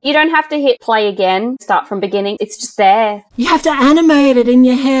imagination. You don't have to hit play again, start from beginning. It's just there. You have to animate it in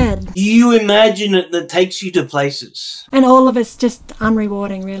your head. You imagine it that takes you to places. And all of it's just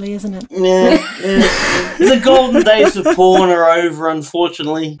unrewarding, really, isn't it? Yeah. The golden days of porn are over,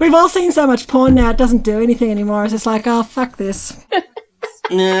 unfortunately. We've all seen so much porn now, it doesn't do anything anymore. It's just like, oh, fuck this.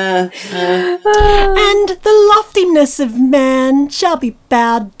 Yeah. And the loftiness of man shall be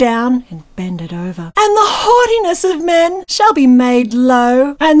bowed down and bended over. And the haughtiness of men shall be made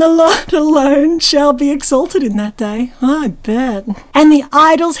low. And the Lord alone shall be exalted in that day. I bet. And the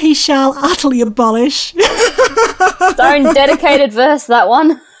idols he shall utterly abolish. Its own dedicated verse, that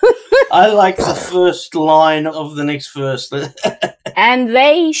one. I like the first line of the next verse. And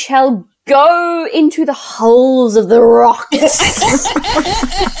they shall go into the holes of the rocks.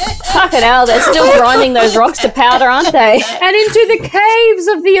 Fucking hell, they're still grinding those rocks to powder, aren't they? And into the caves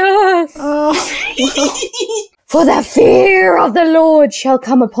of the earth. Oh. For the fear of the Lord shall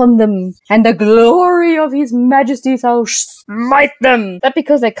come upon them, and the glory of his majesty shall smite them. Is that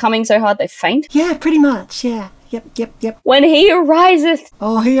because they're coming so hard they faint? Yeah, pretty much, yeah. Yep. When he ariseth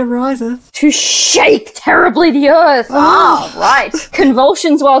Oh, he ariseth. to shake terribly the earth. Ah, right.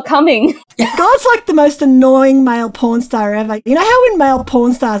 Convulsions while coming. God's like the most annoying male porn star ever. You know how when male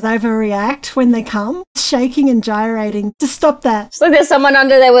porn stars overreact when they come? Shaking and gyrating. Just stop that. It's like there's someone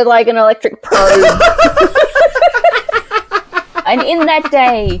under there with like an electric probe. And in that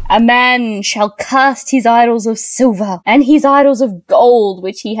day, a man shall cast his idols of silver and his idols of gold,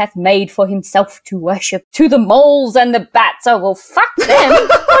 which he hath made for himself to worship, to the moles and the bats. Oh, well, fuck them.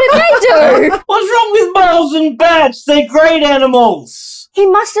 What did they do? What's wrong with moles and bats? They're great animals. He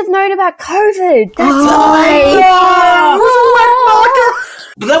must have known about COVID. That's Oh, why. yeah. It was a wet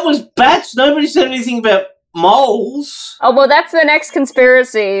But that was bats. Nobody said anything about moles. Oh, well, that's the next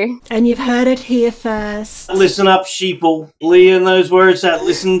conspiracy. And you've heard it here first. Listen up, sheeple. Leah knows where it's at.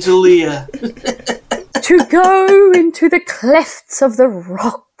 Listen to Leah. To go into the clefts of the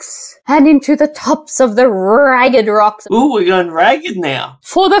rocks and into the tops of the ragged rocks. Ooh, we're going ragged now.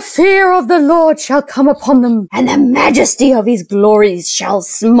 For the fear of the Lord shall come upon them, and the majesty of his glories shall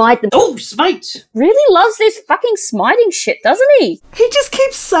smite them. Oh, smite. Really loves this fucking smiting shit, doesn't he? He just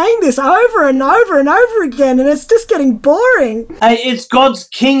keeps saying this over and over and over again, and it's just getting boring. Hey, it's God's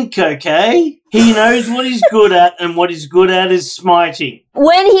kink, okay? He knows what he's good at, and what he's good at is smiting.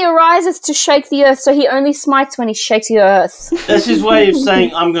 When he ariseth to shake the earth, so he only smites when he shakes the earth. That's his way of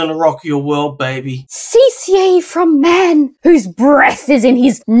saying, I'm going to rock your world, baby. Cease ye from man, whose breath is in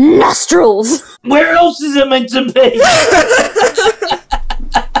his nostrils. Where else is it meant to be?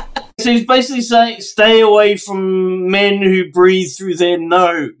 So he's basically saying, stay away from men who breathe through their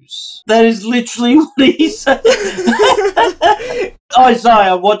nose. That is literally what he's saying.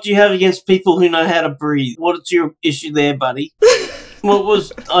 Isaiah, what do you have against people who know how to breathe? What's your issue there, buddy? What,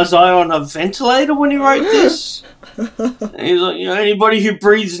 was Isaiah on a ventilator when he wrote this? And he's like, anybody who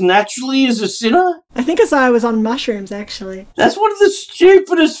breathes naturally is a sinner? I think Isaiah was on mushrooms, actually. That's one of the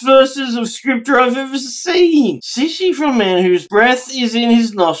stupidest verses of scripture I've ever seen. Cease ye from man whose breath is in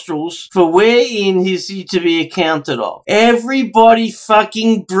his nostrils, for wherein is he to be accounted of? Everybody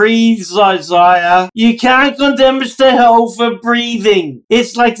fucking breathes, Isaiah. You can't condemn us to hell for breathing.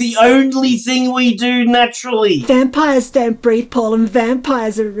 It's like the only thing we do naturally. Vampires don't breathe, Paul, and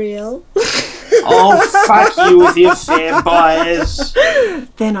vampires are real. Oh, fuck you with your vampires.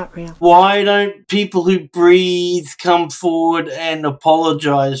 They're not real. Why don't people who breathe come forward and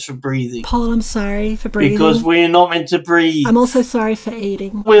apologise for breathing? Paul, I'm sorry for breathing. Because we're not meant to breathe. I'm also sorry for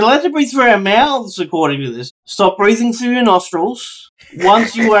eating. We're allowed to breathe through our mouths, according to this. Stop breathing through your nostrils.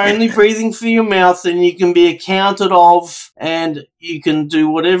 Once you are only breathing through your mouth, then you can be accounted of, and you can do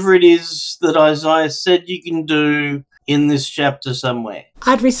whatever it is that Isaiah said you can do in this chapter somewhere.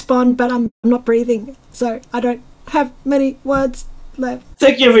 I'd respond, but I'm not breathing, so I don't have many words left.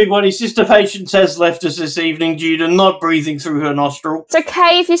 Thank you, everybody. Sister Patience has left us this evening due to not breathing through her nostril. It's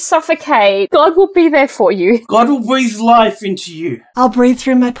okay if you suffocate. God will be there for you. God will breathe life into you. I'll breathe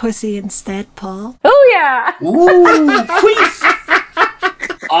through my pussy instead, Paul. Oh, yeah. Ooh, queef.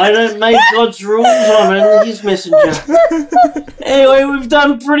 I don't make God's rules, I'm only his messenger. Anyway, we've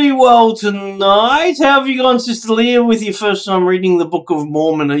done pretty well tonight. How have you gone, Sister Leah, with your first time reading the Book of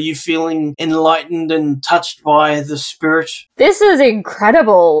Mormon? Are you feeling enlightened and touched by the Spirit? This is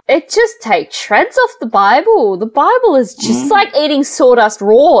incredible. It just takes shreds off the Bible. The Bible is just like eating sawdust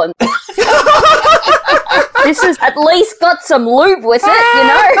raw. This has at least got some lube with it, you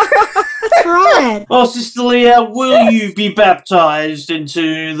know? That's right. Well, Sister Leah, will you be baptized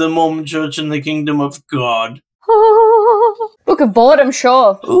into the Mormon Church and the Kingdom of God? Book of Boredom,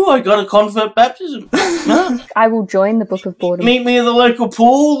 sure. Ooh, I got a convert baptism. I will join the Book of Boredom. Meet me at the local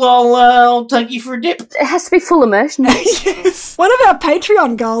pool. I'll take you for a dip. It has to be full immersion. Yes. One of our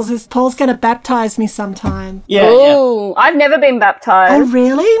Patreon goals is Paul's going to baptize me sometime. Yeah. Ooh, I've never been Oh, baptized.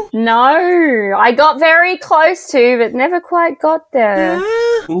 really? No, I got very close to, but never quite got there.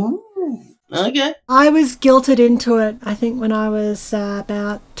 Yeah. Ooh. Okay. I was guilted into it, I think, when I was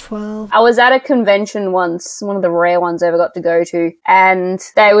about 12. I was at a convention once, one of the rare ones I ever got to go to, and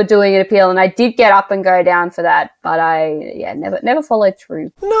they were doing an appeal, and I did get up and go down for that, but I never followed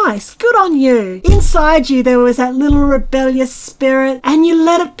through. Nice. Good on you. Inside you, there was that little rebellious spirit, and you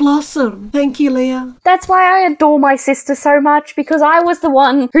let it blossom. Thank you, Leah. That's why I adore my sister so much, because I was the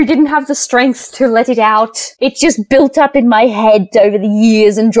one who didn't have the strength to let it out. It just built up in my head over the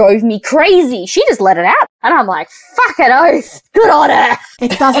years and drove me crazy. She just let it out. And I'm like, fuck an oath. Good on her.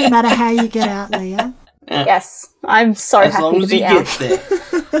 It doesn't matter how you get out, Leah. Yes, I'm so As happy long to as you be out.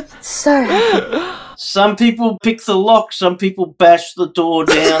 get there. So happy. Some people pick the lock, some people bash the door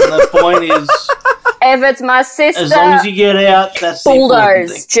down. The point is, If it's my sister, as long as you get out, that's the important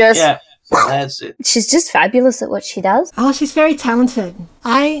bulldoze. thing. Just, Yeah, that's it. she's just fabulous at what she does. Oh, she's very talented.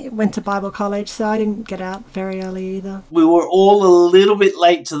 I went to Bible college, so I didn't get out very early either. We were all a little bit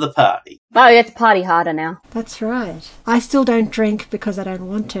late to the party. Oh, you have to party harder now. That's right. I still don't drink because I don't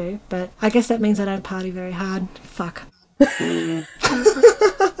want to, but I guess that means I don't party very hard. Fuck.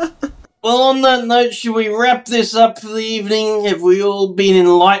 Well, on that note, should we wrap this up for the evening? Have we all been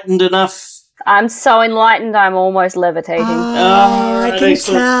enlightened enough? I'm so enlightened, I'm almost levitating. Oh, I right, can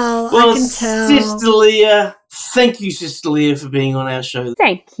excellent. tell. Well, I can tell. Sister Leah, thank you, Sister Leah, for being on our show.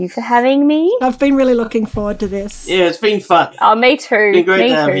 Thank you for having me. I've been really looking forward to this. Yeah, it's been fun. Oh, me too. Been great Me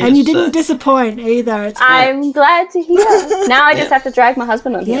to have too. you. And you Yes, didn't disappoint either. It's I'm glad to hear. Now I just have to drag my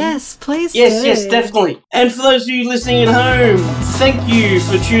husband on here. Yes, please Yes, do. yes, definitely. And for those of you listening at home, thank you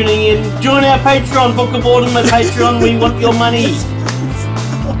for tuning in. Join our Patreon, Book of Boredom at Patreon. We want your money.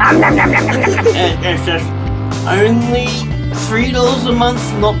 Only $3 a month,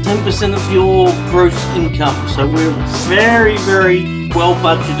 not 10% of your gross income. So we're very, very well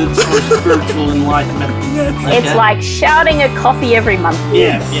budgeted for spiritual enlightenment. Okay? It's like shouting a coffee every month.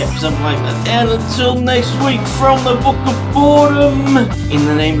 Yeah, something like that. And until next week from the Book of Boredom, in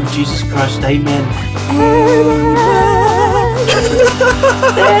the name of Jesus Christ, amen.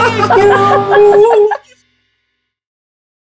 Thank you.